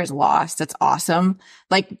that wire is lost. That's awesome.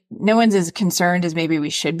 Like no one's as concerned as maybe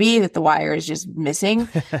we should be that the wire is just missing.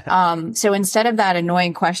 So instead of that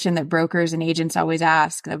annoying question that brokers and agents always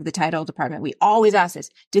ask of the title department, we always ask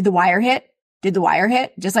this, did the wire hit? Did the wire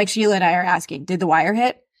hit? Just like Sheila and I are asking, did the wire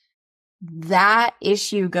hit? That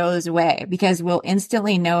issue goes away because we'll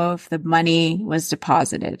instantly know if the money was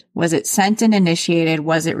deposited. Was it sent and initiated?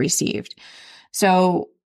 Was it received? So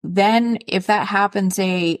then if that happens,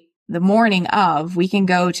 say the morning of, we can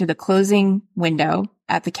go to the closing window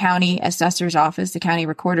at the county assessor's office, the county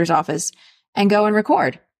recorder's office, and go and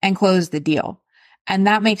record and close the deal. And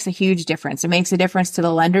that makes a huge difference. It makes a difference to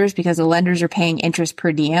the lenders because the lenders are paying interest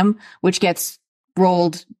per diem, which gets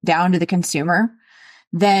rolled down to the consumer.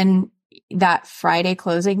 Then that Friday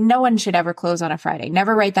closing, no one should ever close on a Friday.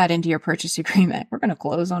 Never write that into your purchase agreement. We're going to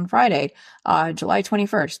close on Friday, July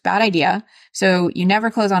 21st. Bad idea. So you never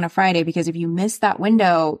close on a Friday because if you miss that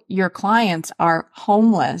window, your clients are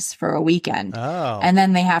homeless for a weekend. Oh. And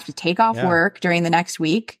then they have to take off work during the next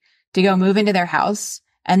week to go move into their house.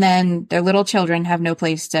 And then their little children have no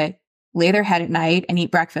place to lay their head at night and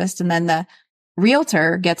eat breakfast. And then the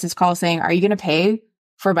realtor gets his call saying, are you going to pay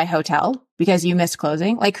for my hotel because you missed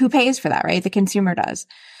closing? Like who pays for that, right? The consumer does.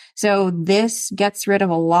 So this gets rid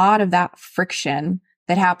of a lot of that friction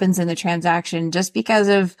that happens in the transaction just because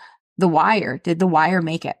of the wire. Did the wire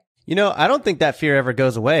make it? You know, I don't think that fear ever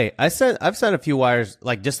goes away. I've sent a few wires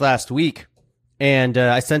like just last week, and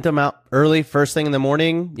I sent them out early, first thing in the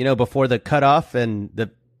morning, you know, before the cutoff, and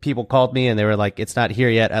the people called me and they were like, it's not here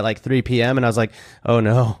yet at like 3 p.m. And I was like, oh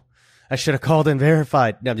no, I should have called and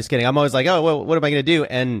verified. No, I'm just kidding. I'm always like, oh, well, what am I going to do?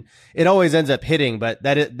 And it always ends up hitting, but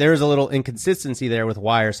there's a little inconsistency there with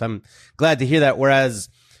wire. So I'm glad to hear that. Whereas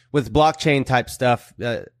with blockchain type stuff,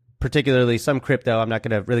 particularly some crypto, I'm not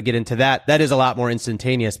going to really get into that. That is a lot more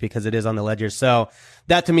instantaneous because it is on the ledger. So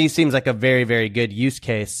that to me seems like a very, very good use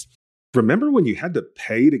case. Remember when you had to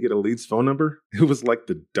pay to get a lead's phone number? It was like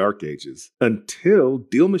the dark ages until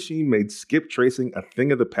Deal Machine made skip tracing a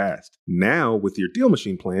thing of the past. Now, with your Deal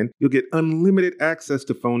Machine plan, you'll get unlimited access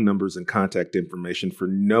to phone numbers and contact information for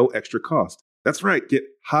no extra cost. That's right. Get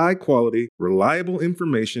high quality, reliable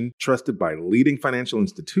information trusted by leading financial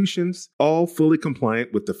institutions, all fully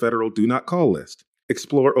compliant with the federal Do Not Call list.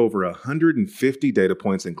 Explore over 150 data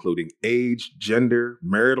points, including age, gender,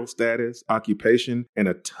 marital status, occupation, and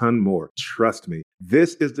a ton more. Trust me,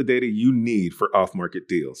 this is the data you need for off-market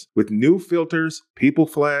deals. With new filters, people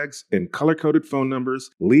flags, and color-coded phone numbers,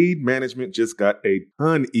 lead management just got a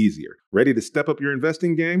ton easier. Ready to step up your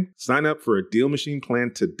investing game? Sign up for a Deal Machine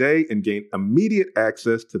plan today and gain immediate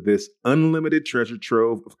access to this unlimited treasure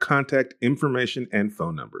trove of contact information and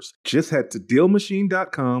phone numbers. Just head to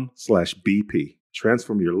DealMachine.com/BP.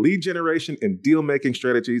 Transform your lead generation and deal-making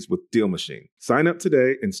strategies with Deal Machine. Sign up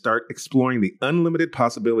today and start exploring the unlimited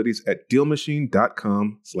possibilities at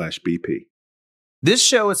DealMachine.com/BP. This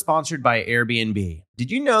show is sponsored by Airbnb.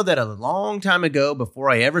 Did you know that a long time ago,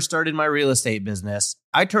 before I ever started my real estate business,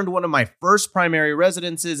 I turned one of my first primary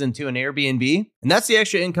residences into an Airbnb? And that's the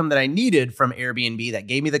extra income that I needed from Airbnb that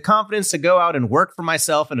gave me the confidence to go out and work for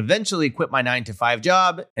myself and eventually quit my 9-to-5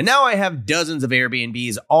 job. And now I have dozens of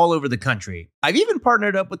Airbnbs all over the country. I've even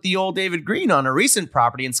partnered up with the old David Green on a recent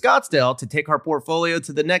property in Scottsdale to take our portfolio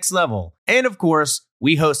to the next level. And of course,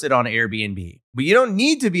 we host it on Airbnb. But you don't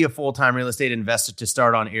need to be a full-time real estate investor to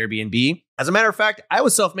start on Airbnb. As a matter of fact, I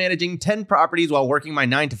was self-managing 10 properties while working my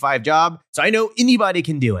 9-to-5 job, so I know anybody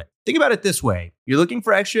can do it. Think about it this way. You're looking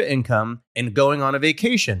for extra income and going on a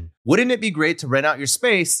vacation. Wouldn't it be great to rent out your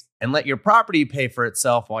space and let your property pay for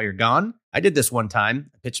itself while you're gone? I did this one time.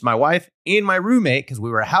 I pitched my wife and my roommate, because we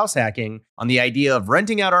were house hacking, on the idea of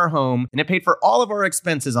renting out our home, and it paid for all of our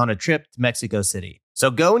expenses on a trip to Mexico City. So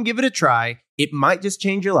go and give it a try. It might just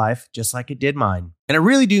change your life, just like it did mine. And I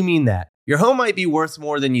really do mean that. Your home might be worth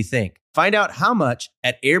more than you think. Find out how much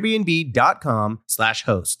at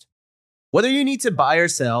airbnb.com/host. Whether you need to buy or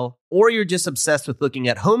sell, or you're just obsessed with looking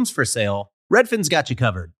at homes for sale, Redfin's got you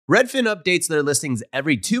covered. Redfin updates their listings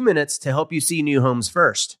every 2 minutes to help you see new homes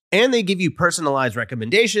first. And they give you personalized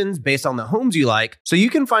recommendations based on the homes you like, so you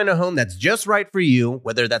can find a home that's just right for you,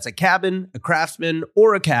 whether that's a cabin, a craftsman,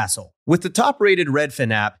 or a castle. With the top-rated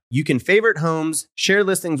Redfin app, you can favorite homes, share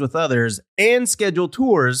listings with others, and schedule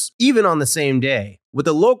tours even on the same day, with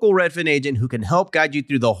a local Redfin agent who can help guide you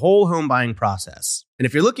through the whole home buying process. And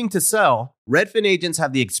if you're looking to sell, Redfin agents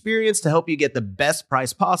have the experience to help you get the best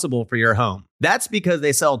price possible for your home. That's because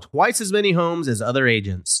they sell twice as many homes as other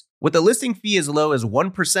agents. With a listing fee as low as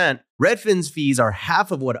 1%, Redfin's fees are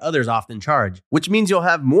half of what others often charge, which means you'll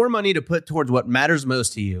have more money to put towards what matters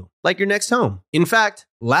most to you, like your next home. In fact,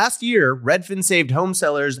 last year, Redfin saved home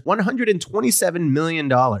sellers $127 million.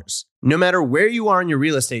 No matter where you are in your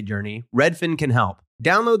real estate journey, Redfin can help.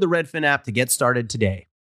 Download the Redfin app to get started today.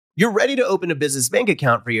 You're ready to open a business bank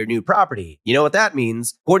account for your new property. You know what that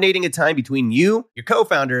means? Coordinating a time between you, your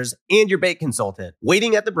co-founders, and your bank consultant.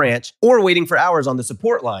 Waiting at the branch or waiting for hours on the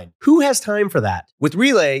support line. Who has time for that? With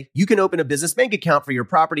Relay, you can open a business bank account for your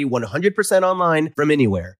property 100% online from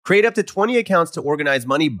anywhere. Create up to 20 accounts to organize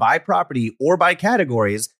money by property or by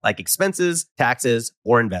categories like expenses, taxes,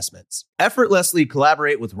 or investments. Effortlessly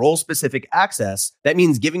collaborate with role-specific access. That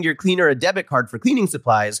means giving your cleaner a debit card for cleaning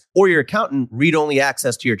supplies or your accountant read-only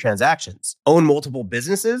access to your transactions. Own multiple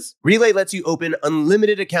businesses? Relay lets you open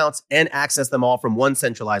unlimited accounts and access them all from one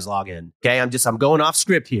centralized login. Okay, I'm going off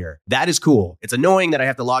script here. That is cool. It's annoying that I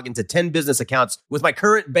have to log into 10 business accounts with my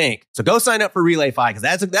current bank. So go sign up for RelayFi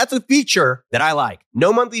because that's a feature that I like.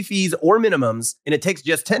 No monthly fees or minimums, and it takes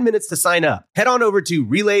just 10 minutes to sign up. Head on over to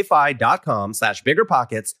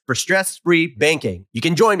relayfi.com/biggerpockets for stress-free banking. You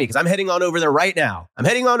can join me because I'm heading on over there right now. I'm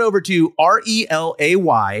heading on over to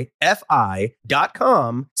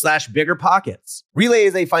relayfi.com/biggerpockets. Relay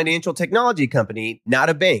is a financial technology company, not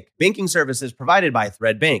a bank. Banking services provided by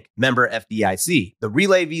Thread Bank, member FDIC. The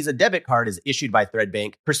Relay Visa debit card is issued by Thread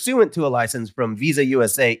Bank pursuant to a license from Visa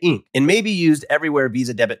USA Inc. and may be used everywhere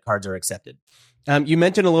Visa debit cards are accepted. You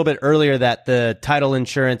mentioned a little bit earlier that the title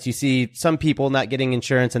insurance, you see some people not getting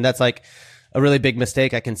insurance, and that's like a really big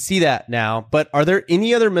mistake. I can see that now. But are there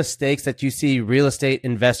any other mistakes that you see real estate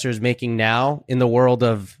investors making now in the world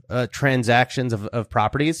of transactions of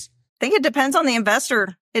properties? I think it depends on the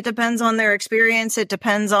investor. It depends on their experience. It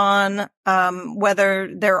depends on whether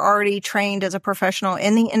they're already trained as a professional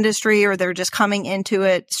in the industry or they're just coming into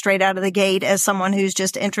it straight out of the gate as someone who's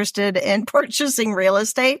just interested in purchasing real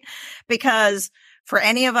estate. Because for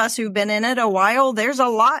any of us who've been in it a while, there's a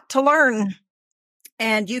lot to learn.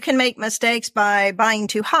 And you can make mistakes by buying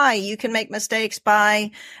too high. You can make mistakes by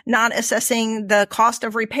not assessing the cost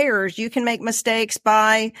of repairs. You can make mistakes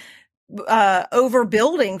by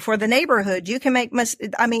overbuilding for the neighborhood. You can make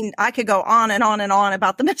I could go on and on and on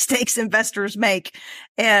about the mistakes investors make.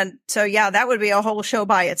 And so, yeah, that would be a whole show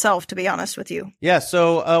by itself, to be honest with you. Yeah.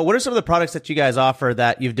 So what are some of the products that you guys offer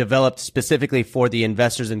that you've developed specifically for the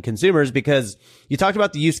investors and consumers? Because you talked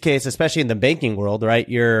about the use case, especially in the banking world, right?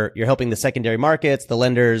 You're helping the secondary markets, the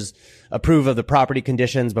lenders approve of the property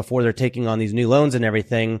conditions before they're taking on these new loans and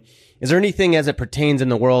everything. Is there anything as it pertains in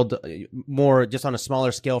the world more just on a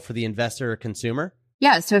smaller scale for the investor or consumer?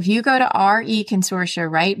 Yeah. So if you go to RE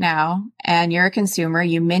Consortia right now and you're a consumer,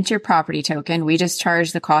 you mint your property token. We just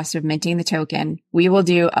charge the cost of minting the token. We will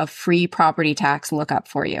do a free property tax lookup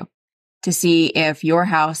for you to see if your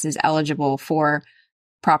house is eligible for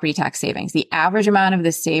property tax savings. The average amount of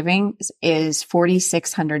the savings is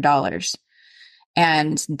 $4,600.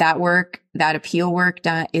 And that appeal work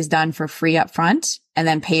is done for free up front and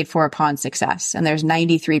then paid for upon success. And there's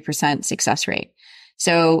 93% success rate.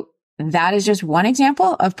 So that is just one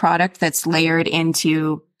example of product that's layered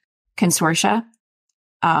into Consortia.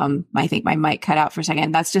 I think my mic cut out for a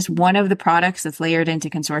second. That's just one of the products that's layered into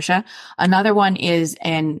Consortia. Another one is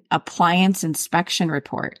an appliance inspection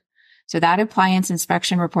report. So that appliance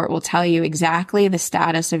inspection report will tell you exactly the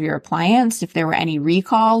status of your appliance, if there were any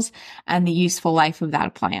recalls, and the useful life of that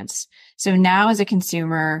appliance. So now as a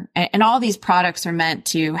consumer, and all these products are meant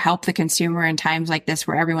to help the consumer in times like this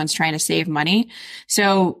where everyone's trying to save money.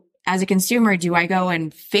 So as a consumer, do I go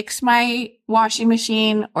and fix my washing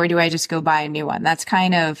machine or do I just go buy a new one? That's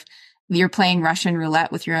kind of, you're playing Russian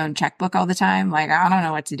roulette with your own checkbook all the time. Like, I don't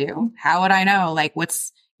know what to do. How would I know? Like,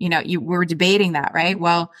 we're debating that, right?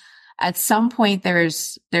 Well, at some point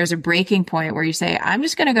there's a breaking point where you say, I'm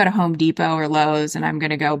just going to go to Home Depot or Lowe's and I'm going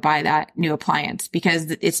to go buy that new appliance because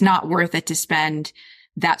it's not worth it to spend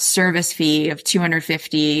that service fee of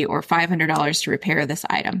 $250 or $500 to repair this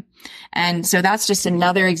item. And so that's just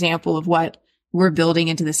another example of what we're building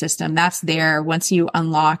into the system. That's there. Once you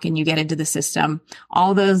unlock and you get into the system,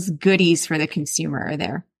 all those goodies for the consumer are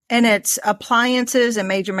there. And it's appliances and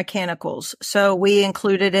major mechanicals. So we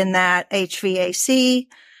included in that HVAC,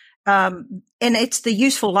 and it's the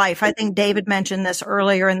useful life. I think David mentioned this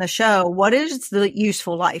earlier in the show. What is the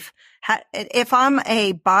useful life? If I'm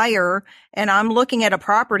a buyer and I'm looking at a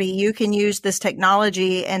property, you can use this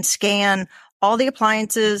technology and scan all the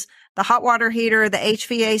appliances, the hot water heater, the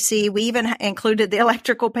HVAC. We even included the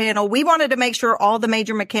electrical panel. We wanted to make sure all the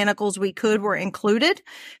major mechanicals we could were included,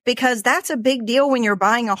 because that's a big deal when you're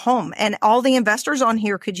buying a home. And all the investors on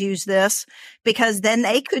here could use this, because then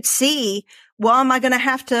they could see, well, am I going to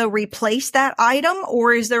have to replace that item,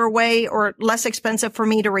 or is there a way or less expensive for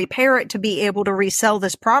me to repair it to be able to resell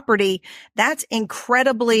this property? That's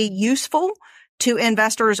incredibly useful to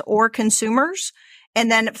investors or consumers. And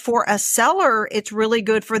then for a seller, it's really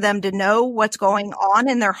good for them to know what's going on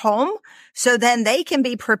in their home. So then they can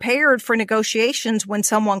be prepared for negotiations when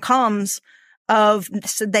someone comes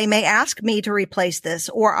so they may ask me to replace this,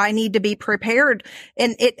 or I need to be prepared.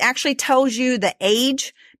 And it actually tells you the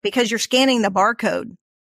age because you're scanning the barcode.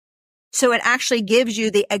 So it actually gives you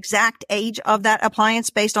the exact age of that appliance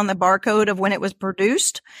based on the barcode of when it was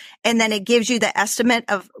produced. And then it gives you the estimate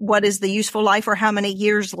of what is the useful life or how many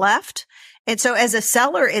years left. And so as a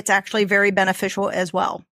seller, it's actually very beneficial as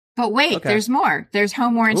well. But wait, there's more. There's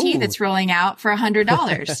home warranty Ooh. That's rolling out for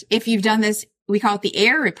 $100. If you've done this, we call it the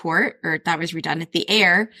AIR report, or that was redundant, the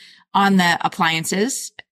AIR on the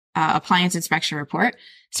appliances, appliance inspection report.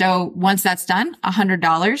 So once that's done,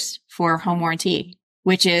 $100 for home warranty,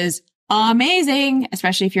 which is amazing,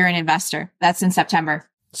 especially if you're an investor. That's in September.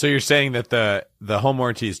 So you're saying that the home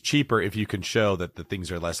warranty is cheaper if you can show that the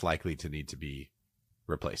things are less likely to need to be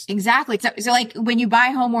replaced. Exactly. So like when you buy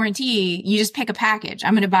home warranty, you just pick a package.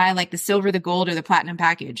 I'm going to buy like the silver, the gold, or the platinum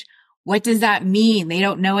package. What does that mean? They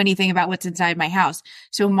don't know anything about what's inside my house.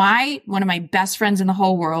 So one of my best friends in the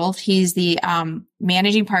whole world, he's the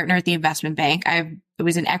managing partner at the investment bank. I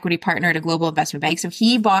was an equity partner at a global investment bank. So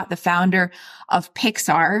he bought the founder of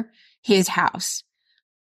Pixar his house.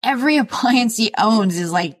 Every appliance he owns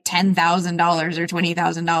is like $10,000 or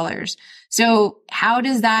 $20,000. So how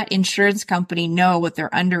does that insurance company know what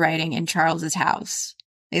they're underwriting in Charles's house?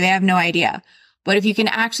 They have no idea. But if you can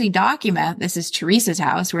actually document, this is Teresa's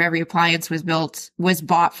house, where every appliance was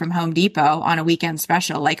bought from Home Depot on a weekend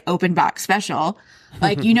special, like open box special,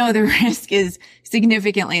 like, the risk is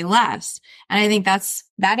significantly less. And I think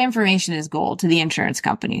that information is gold to the insurance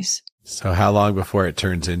companies. So how long before it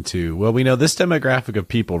turns into, well, we know this demographic of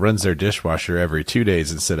people runs their dishwasher every 2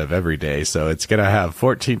 days instead of every day. So it's going to have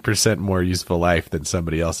 14% more useful life than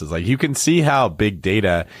somebody else's. Like, you can see how big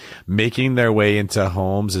data making their way into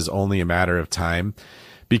homes is only a matter of time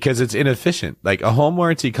because it's inefficient. Like, a home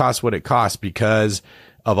warranty costs what it costs because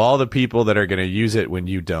of all the people that are going to use it when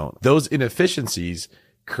you don't. Those inefficiencies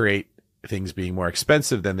create things being more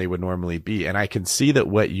expensive than they would normally be. And I can see that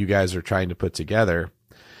what you guys are trying to put together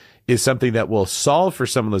is something that will solve for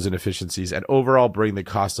some of those inefficiencies and overall bring the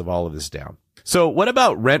cost of all of this down. So what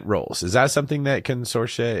about rent rolls? Is that something that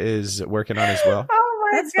Consortia is working on as well? Oh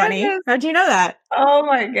my That's funny. How'd you know that? Oh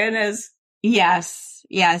my goodness. Yes.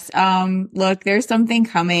 Look, there's something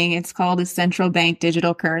coming. It's called a central bank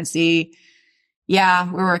digital currency.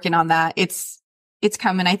 Yeah, we're working on that. It's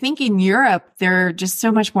coming. I think in Europe, they're just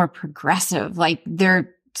so much more progressive. Like,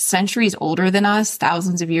 they're centuries older than us,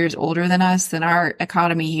 thousands of years older than us, than our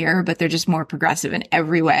economy here, but they're just more progressive in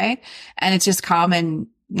every way. And it's just common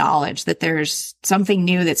knowledge that there's something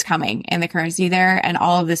new that's coming in the currency there. And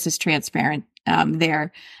all of this is transparent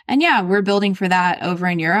there. And yeah, we're building for that over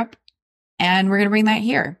in Europe, and we're going to bring that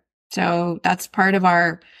here. So that's part of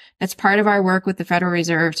our work with the Federal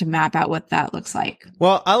Reserve to map out what that looks like.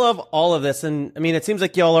 Well, I love all of this. And I mean, it seems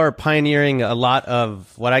like y'all are pioneering a lot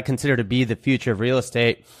of what I consider to be the future of real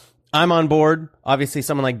estate. I'm on board. Obviously,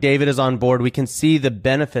 someone like David is on board. We can see the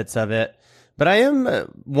benefits of it. But I am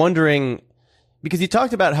wondering, because you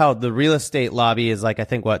talked about how the real estate lobby is like, I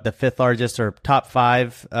think, the fifth largest or top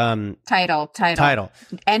five? Title. NAR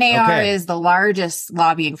Okay. is the largest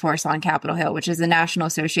lobbying force on Capitol Hill, which is the National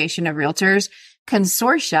Association of Realtors.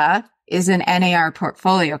 Consortia is an NAR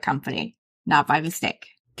portfolio company, not by mistake.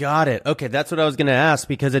 Got it. Okay, that's what I was going to ask,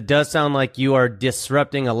 because it does sound like you are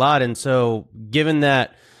disrupting a lot. And so given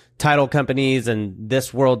that title companies and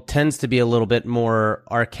this world tends to be a little bit more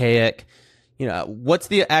archaic, what's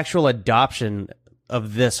the actual adoption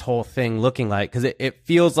of this whole thing looking like? Because it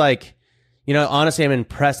feels like, honestly, I'm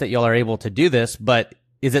impressed that y'all are able to do this, but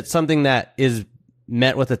is it something that is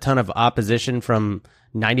met with a ton of opposition from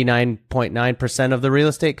 99.9% of the real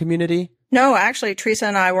estate community? No, actually, Teresa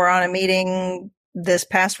and I were on a meeting this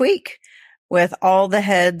past week with all the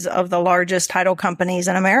heads of the largest title companies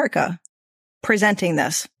in America presenting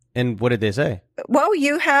this. And what did they say? Well,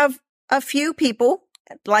 you have a few people,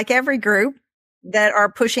 like every group, that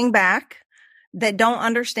are pushing back, that don't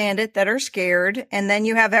understand it, that are scared. And then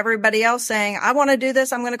you have everybody else saying, I want to do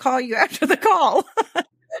this. I'm going to call you after the call.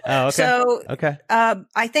 Oh, okay. So, okay.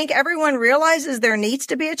 I think everyone realizes there needs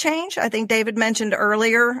to be a change. I think David mentioned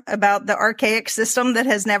earlier about the archaic system that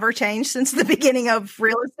has never changed since the beginning of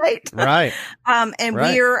real estate. Right. And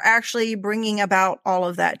Right. we are actually bringing about all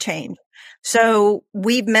of that change. So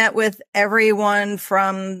we've met with everyone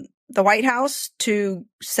from the White House to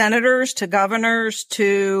senators to governors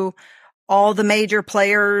to all the major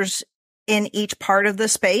players in each part of the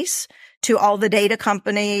space, to all the data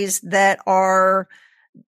companies that are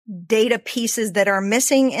data pieces that are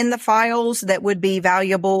missing in the files that would be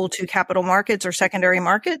valuable to capital markets or secondary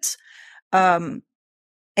markets. And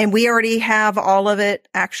we already have all of it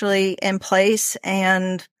actually in place,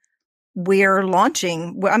 and we're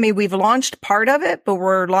launching. I mean, we've launched part of it, but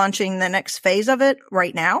we're launching the next phase of it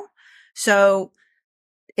right now. So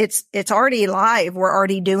it's already live. We're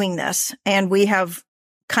already doing this, and we have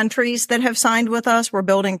countries that have signed with us. We're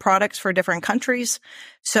building products for different countries.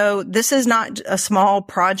 So this is not a small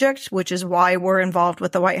project, which is why we're involved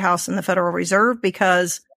with the White House and the Federal Reserve,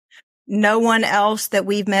 because no one else that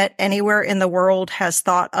we've met anywhere in the world has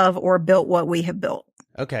thought of or built what we have built.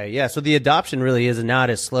 Okay. Yeah. So the adoption really is not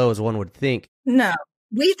as slow as one would think. No,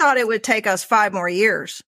 we thought it would take us 5 more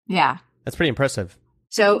years. Yeah. That's pretty impressive.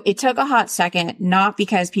 So it took a hot second, not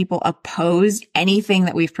because people opposed anything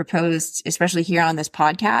that we've proposed, especially here on this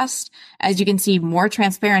podcast. As you can see, more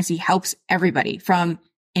transparency helps everybody, from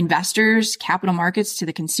investors, capital markets, to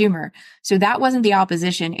the consumer. So that wasn't the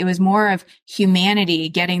opposition. It was more of humanity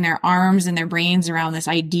getting their arms and their brains around this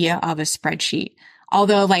idea of a spreadsheet.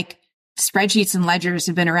 Although, like, spreadsheets and ledgers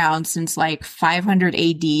have been around since like 500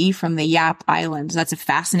 AD from the Yap Islands. That's a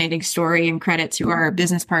fascinating story, and credit to our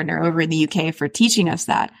business partner over in the UK for teaching us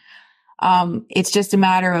that. It's just a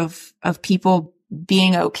matter of people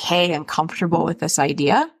being okay and comfortable with this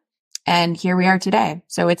idea. And here we are today.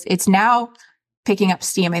 So it's now picking up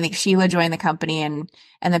steam. I think Sheila joined the company, and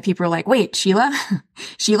then people are like, wait, Sheila,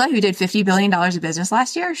 who did $50 billion of business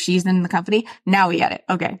last year, she's in the company. Now we get it.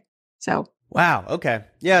 Okay. So. Wow. Okay.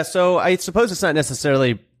 Yeah. So I suppose it's not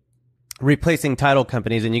necessarily replacing title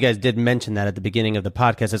companies, and you guys did mention that at the beginning of the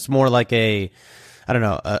podcast. It's more like a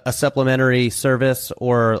supplementary service,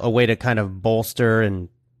 or a way to kind of bolster and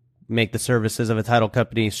make the services of a title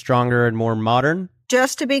company stronger and more modern.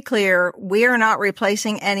 Just to be clear, we are not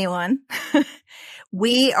replacing anyone.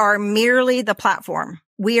 We are merely the platform.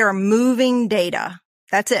 We are moving data.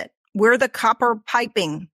 That's it. We're the copper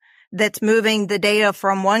piping that's moving the data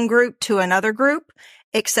from one group to another group,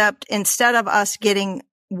 except instead of us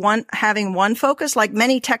having one focus, like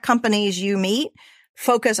many tech companies you meet,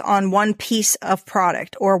 focus on one piece of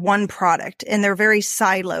product or one product, and they're very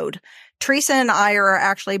siloed. Teresa and I are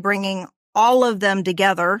actually bringing all of them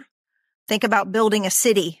together. Think about building a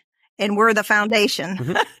city, and we're the foundation.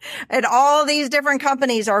 Mm-hmm. And all these different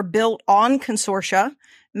companies are built on consortia,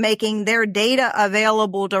 making their data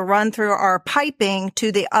available to run through our piping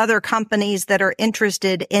to the other companies that are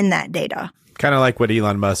interested in that data. Kind of like what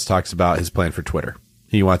Elon Musk talks about his plan for Twitter.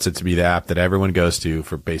 He wants it to be the app that everyone goes to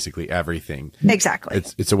for basically everything. Exactly.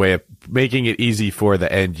 It's a way of making it easy for the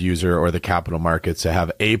end user or the capital markets to have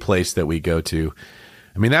a place that we go to.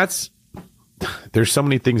 I mean, there's so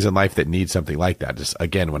many things in life that need something like that. Just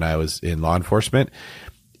again, when I was in law enforcement,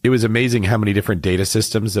 it was amazing how many different data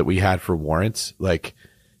systems that we had for warrants. Like,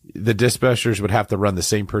 the dispatchers would have to run the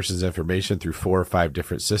same person's information through 4 or 5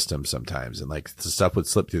 different systems sometimes. And like, the stuff would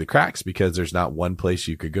slip through the cracks because there's not one place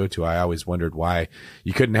you could go to. I always wondered why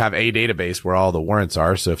you couldn't have a database where all the warrants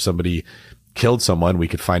are. So if somebody killed someone, we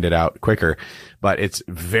could find it out quicker. But it's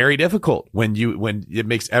very difficult when it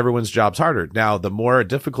makes everyone's jobs harder. Now, the more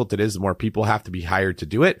difficult it is, the more people have to be hired to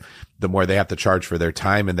do it. The more they have to charge for their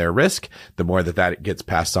time and their risk, the more that gets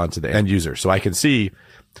passed on to the end user. So I can see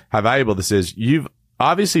how valuable this is. You've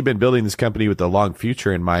obviously been building this company with a long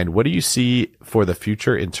future in mind. What do you see for the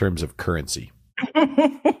future in terms of currency?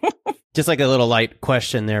 Just like a little light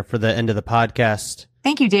question there for the end of the podcast.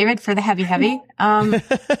 Thank you, David, for the heavy.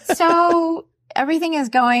 So everything is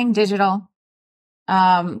going digital.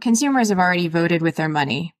 Consumers have already voted with their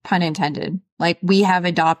money, pun intended. Like, we have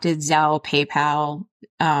adopted Zelle, PayPal,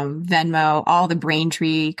 Venmo, all the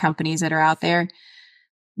Braintree companies that are out there.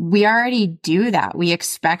 We already do that. We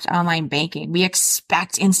expect online banking. We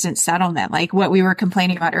expect instant settlement, like what we were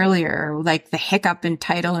complaining about earlier, like the hiccup in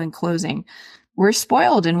title and closing. We're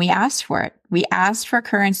spoiled, and we asked for it. We asked for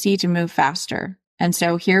currency to move faster. And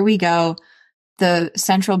so here we go. The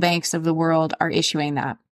central banks of the world are issuing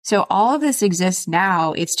that. So all of this exists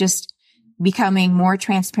now. It's just becoming more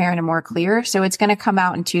transparent and more clear. So it's going to come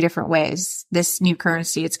out in 2 different ways. This new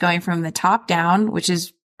currency, it's going from the top down, which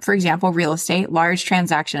is, for example, real estate, large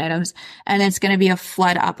transaction items. And it's going to be a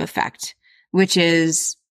flood up effect, which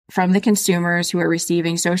is from the consumers who are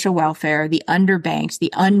receiving social welfare, the underbanked,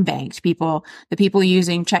 the unbanked people, the people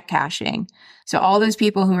using check cashing. So all those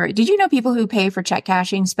people did you know people who pay for check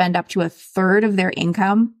cashing spend up to a third of their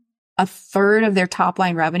income, a third of their top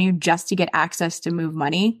line revenue just to get access to move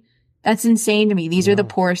money? That's insane to me. These are the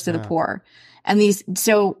poorest of the poor. And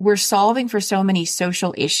so we're solving for so many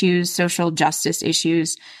social issues, social justice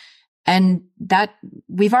issues, and that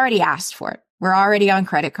we've already asked for it. We're already on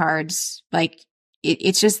credit cards. Like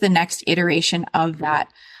it's just the next iteration of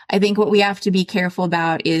that. I think what we have to be careful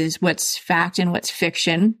about is what's fact and what's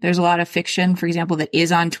fiction. There's a lot of fiction, for example, that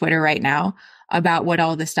is on Twitter right now about what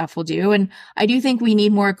all this stuff will do. And I do think we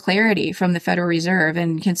need more clarity from the Federal Reserve,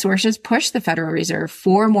 and consortia push the Federal Reserve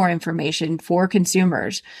for more information for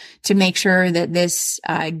consumers to make sure that this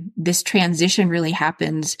transition really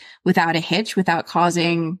happens without a hitch, without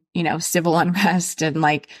causing, civil unrest and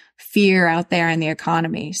like fear out there in the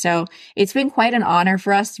economy. So it's been quite an honor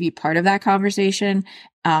for us to be part of that conversation,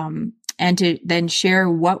 and to then share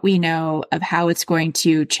what we know of how it's going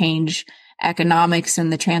to change economics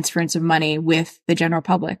and the transference of money with the general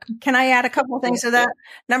public. Can I add a couple of things to that?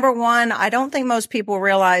 Number one, I don't think most people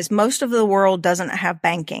realize most of the world doesn't have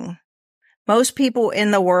banking. Most people in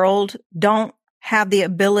the world don't have the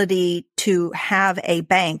ability to have a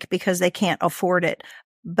bank because they can't afford it.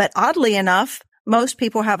 But oddly enough, most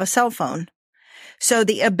people have a cell phone. So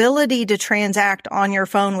the ability to transact on your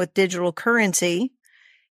phone with digital currency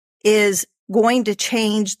is going to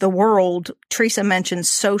change the world. Teresa mentioned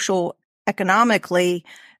social economically,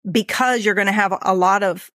 because you're going to have a lot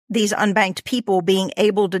of these unbanked people being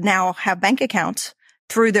able to now have bank accounts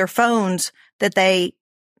through their phones that they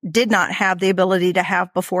did not have the ability to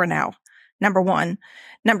have before now. Number one.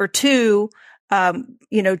 Number two,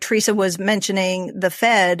 Teresa was mentioning the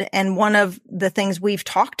Fed, and one of the things we've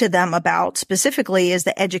talked to them about specifically is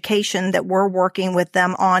the education that we're working with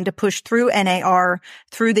them on to push through NAR,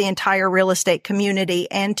 through the entire real estate community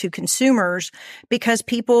and to consumers, because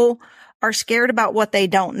people are scared about what they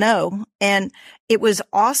don't know. And it was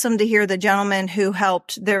awesome to hear the gentleman who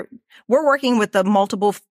helped we're working with the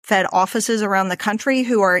multiple Fed offices around the country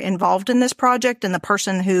who are involved in this project, and the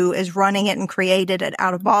person who is running it and created it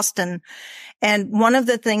out of Boston. And one of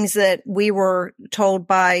the things that we were told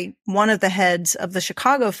by one of the heads of the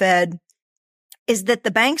Chicago Fed is that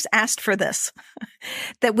the banks asked for this,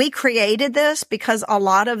 that we created this because a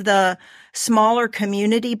lot of the smaller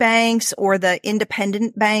community banks or the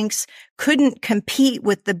independent banks couldn't compete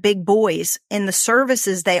with the big boys in the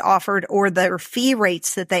services they offered or their fee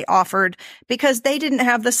rates that they offered, because they didn't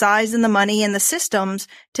have the size and the money and the systems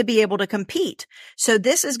to be able to compete. So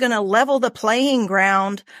this is going to level the playing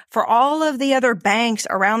ground for all of the other banks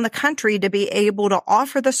around the country to be able to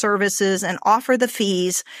offer the services and offer the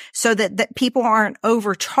fees so that people aren't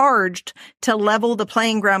overcharged, to level the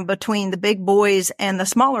playing ground between the big boys and the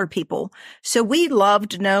smaller people. So we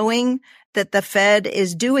loved knowing that the Fed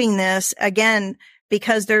is doing this, again,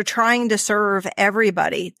 because they're trying to serve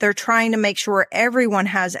everybody. They're trying to make sure everyone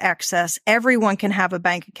has access, everyone can have a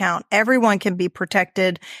bank account, everyone can be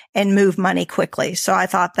protected and move money quickly. So I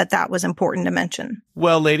thought that was important to mention.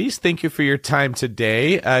 Well, ladies, thank you for your time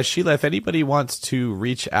today. Sheila, if anybody wants to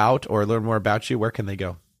reach out or learn more about you, where can they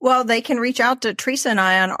go? Well, they can reach out to Teresa and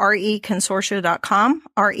I on reconsortia.com,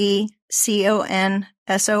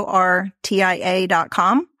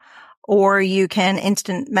 reconsortia.com, or you can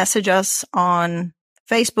instant message us on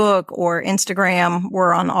Facebook or Instagram.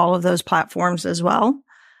 We're on all of those platforms as well.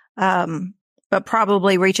 But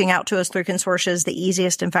probably reaching out to us through Consortia is the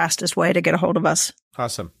easiest and fastest way to get a hold of us.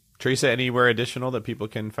 Awesome. Teresa, anywhere additional that people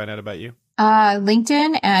can find out about you?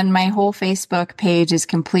 LinkedIn, and my whole Facebook page is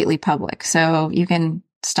completely public, so you can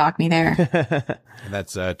stalk me there. And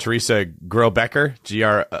that's Teresa Grobecker,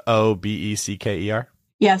 Grobecker.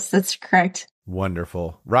 Yes, that's correct.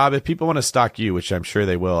 Wonderful. Rob, if people want to stalk you, which I'm sure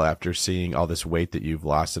they will after seeing all this weight that you've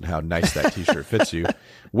lost and how nice that t-shirt fits you,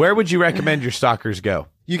 where would you recommend your stalkers go?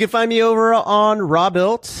 You can find me over on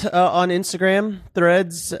Robuilt on Instagram,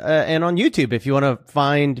 Threads, and on YouTube if you want to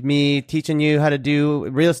find me teaching you how to do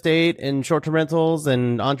real estate and short-term rentals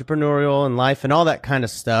and entrepreneurial and life and all that kind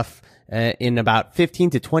of stuff in about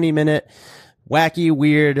 15 to 20-minute wacky,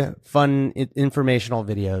 weird, fun, informational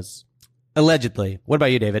videos. Allegedly. What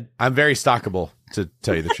about you, David? I'm very stalkable. to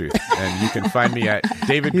tell you the truth. And you can find me at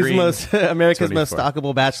David He's Green. America's 24. most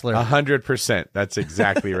stalkable bachelor. 100%. That's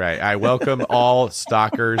exactly right. I welcome all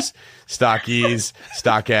stalkers, stockies,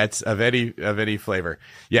 stockettes of any flavor.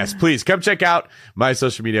 Yes, please come check out my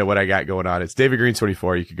social media, what I got going on. It's David Green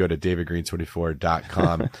 24. You can go to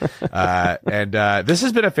davidgreen24.com. And this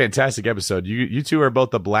has been a fantastic episode. You two are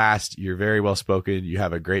both a blast. You're very well spoken. You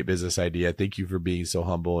have a great business idea. Thank you for being so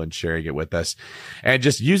humble and sharing it with us. And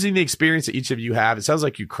just using the experience that each of you have. It sounds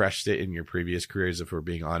like you crushed it in your previous careers. If we're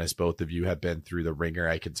being honest, both of you have been through the ringer.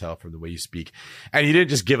 I can tell from the way you speak, and you didn't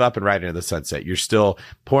just give up and ride into the sunset. You're still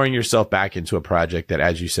pouring yourself back into a project that,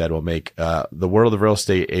 as you said, will make the world of real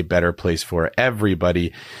estate a better place for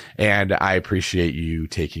everybody. And I appreciate you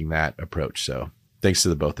taking that approach. So thanks to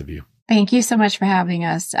the both of you. Thank you so much for having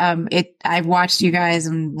us. I've watched you guys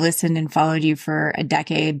and listened and followed you for a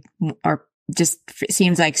decade, or just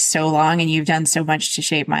seems like so long, and you've done so much to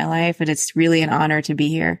shape my life, and it's really an honor to be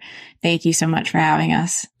here. Thank you so much for having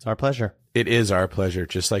us. It's our pleasure. It is our pleasure,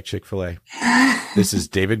 just like Chick-fil-A. This is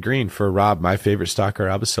David Green for Rob, my favorite stalker,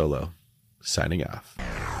 Abasolo, signing off.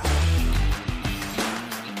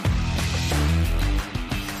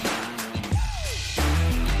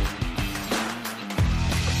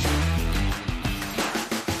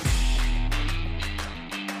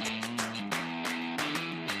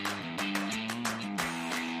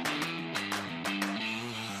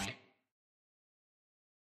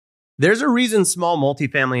 There's a reason small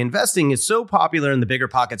multifamily investing is so popular in the Bigger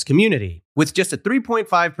Pockets community. With just a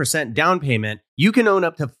 3.5% down payment, you can own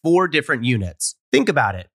up to 4 different units. Think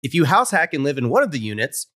about it. If you house hack and live in one of the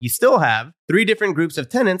units, you still have 3 different groups of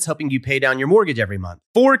tenants helping you pay down your mortgage every month,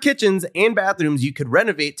 4 kitchens and bathrooms you could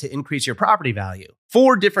renovate to increase your property value,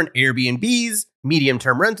 4 different Airbnbs,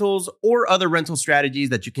 medium-term rentals, or other rental strategies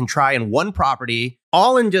that you can try in one property,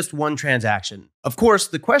 all in just one transaction. Of course,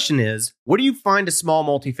 the question is, where do you find a small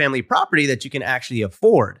multifamily property that you can actually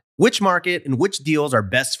afford? Which market and which deals are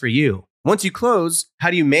best for you? Once you close,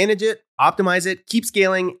 how do you manage it, optimize it, keep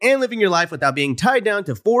scaling, and living your life without being tied down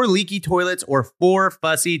to 4 leaky toilets or 4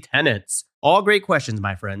 fussy tenants? All great questions,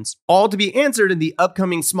 my friends. All to be answered in the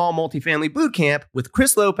upcoming Small Multifamily Bootcamp with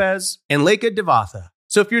Chris Lopez and Leica Devatha.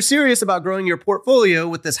 So if you're serious about growing your portfolio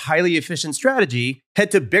with this highly efficient strategy,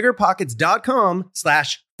 head to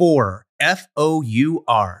biggerpockets.com/4,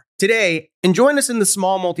 FOUR, today and join us in the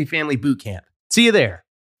Small Multifamily Bootcamp. See you there.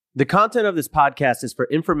 The content of this podcast is for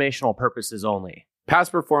informational purposes only.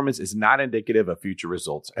 Past performance is not indicative of future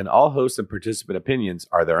results, and all host and participant opinions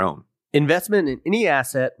are their own. Investment in any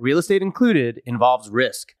asset, real estate included, involves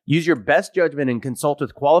risk. Use your best judgment and consult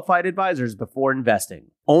with qualified advisors before investing.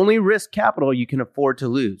 Only risk capital you can afford to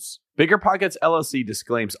lose. Bigger Pockets LLC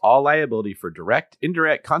disclaims all liability for direct,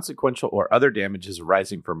 indirect, consequential, or other damages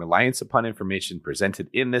arising from reliance upon information presented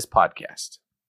in this podcast.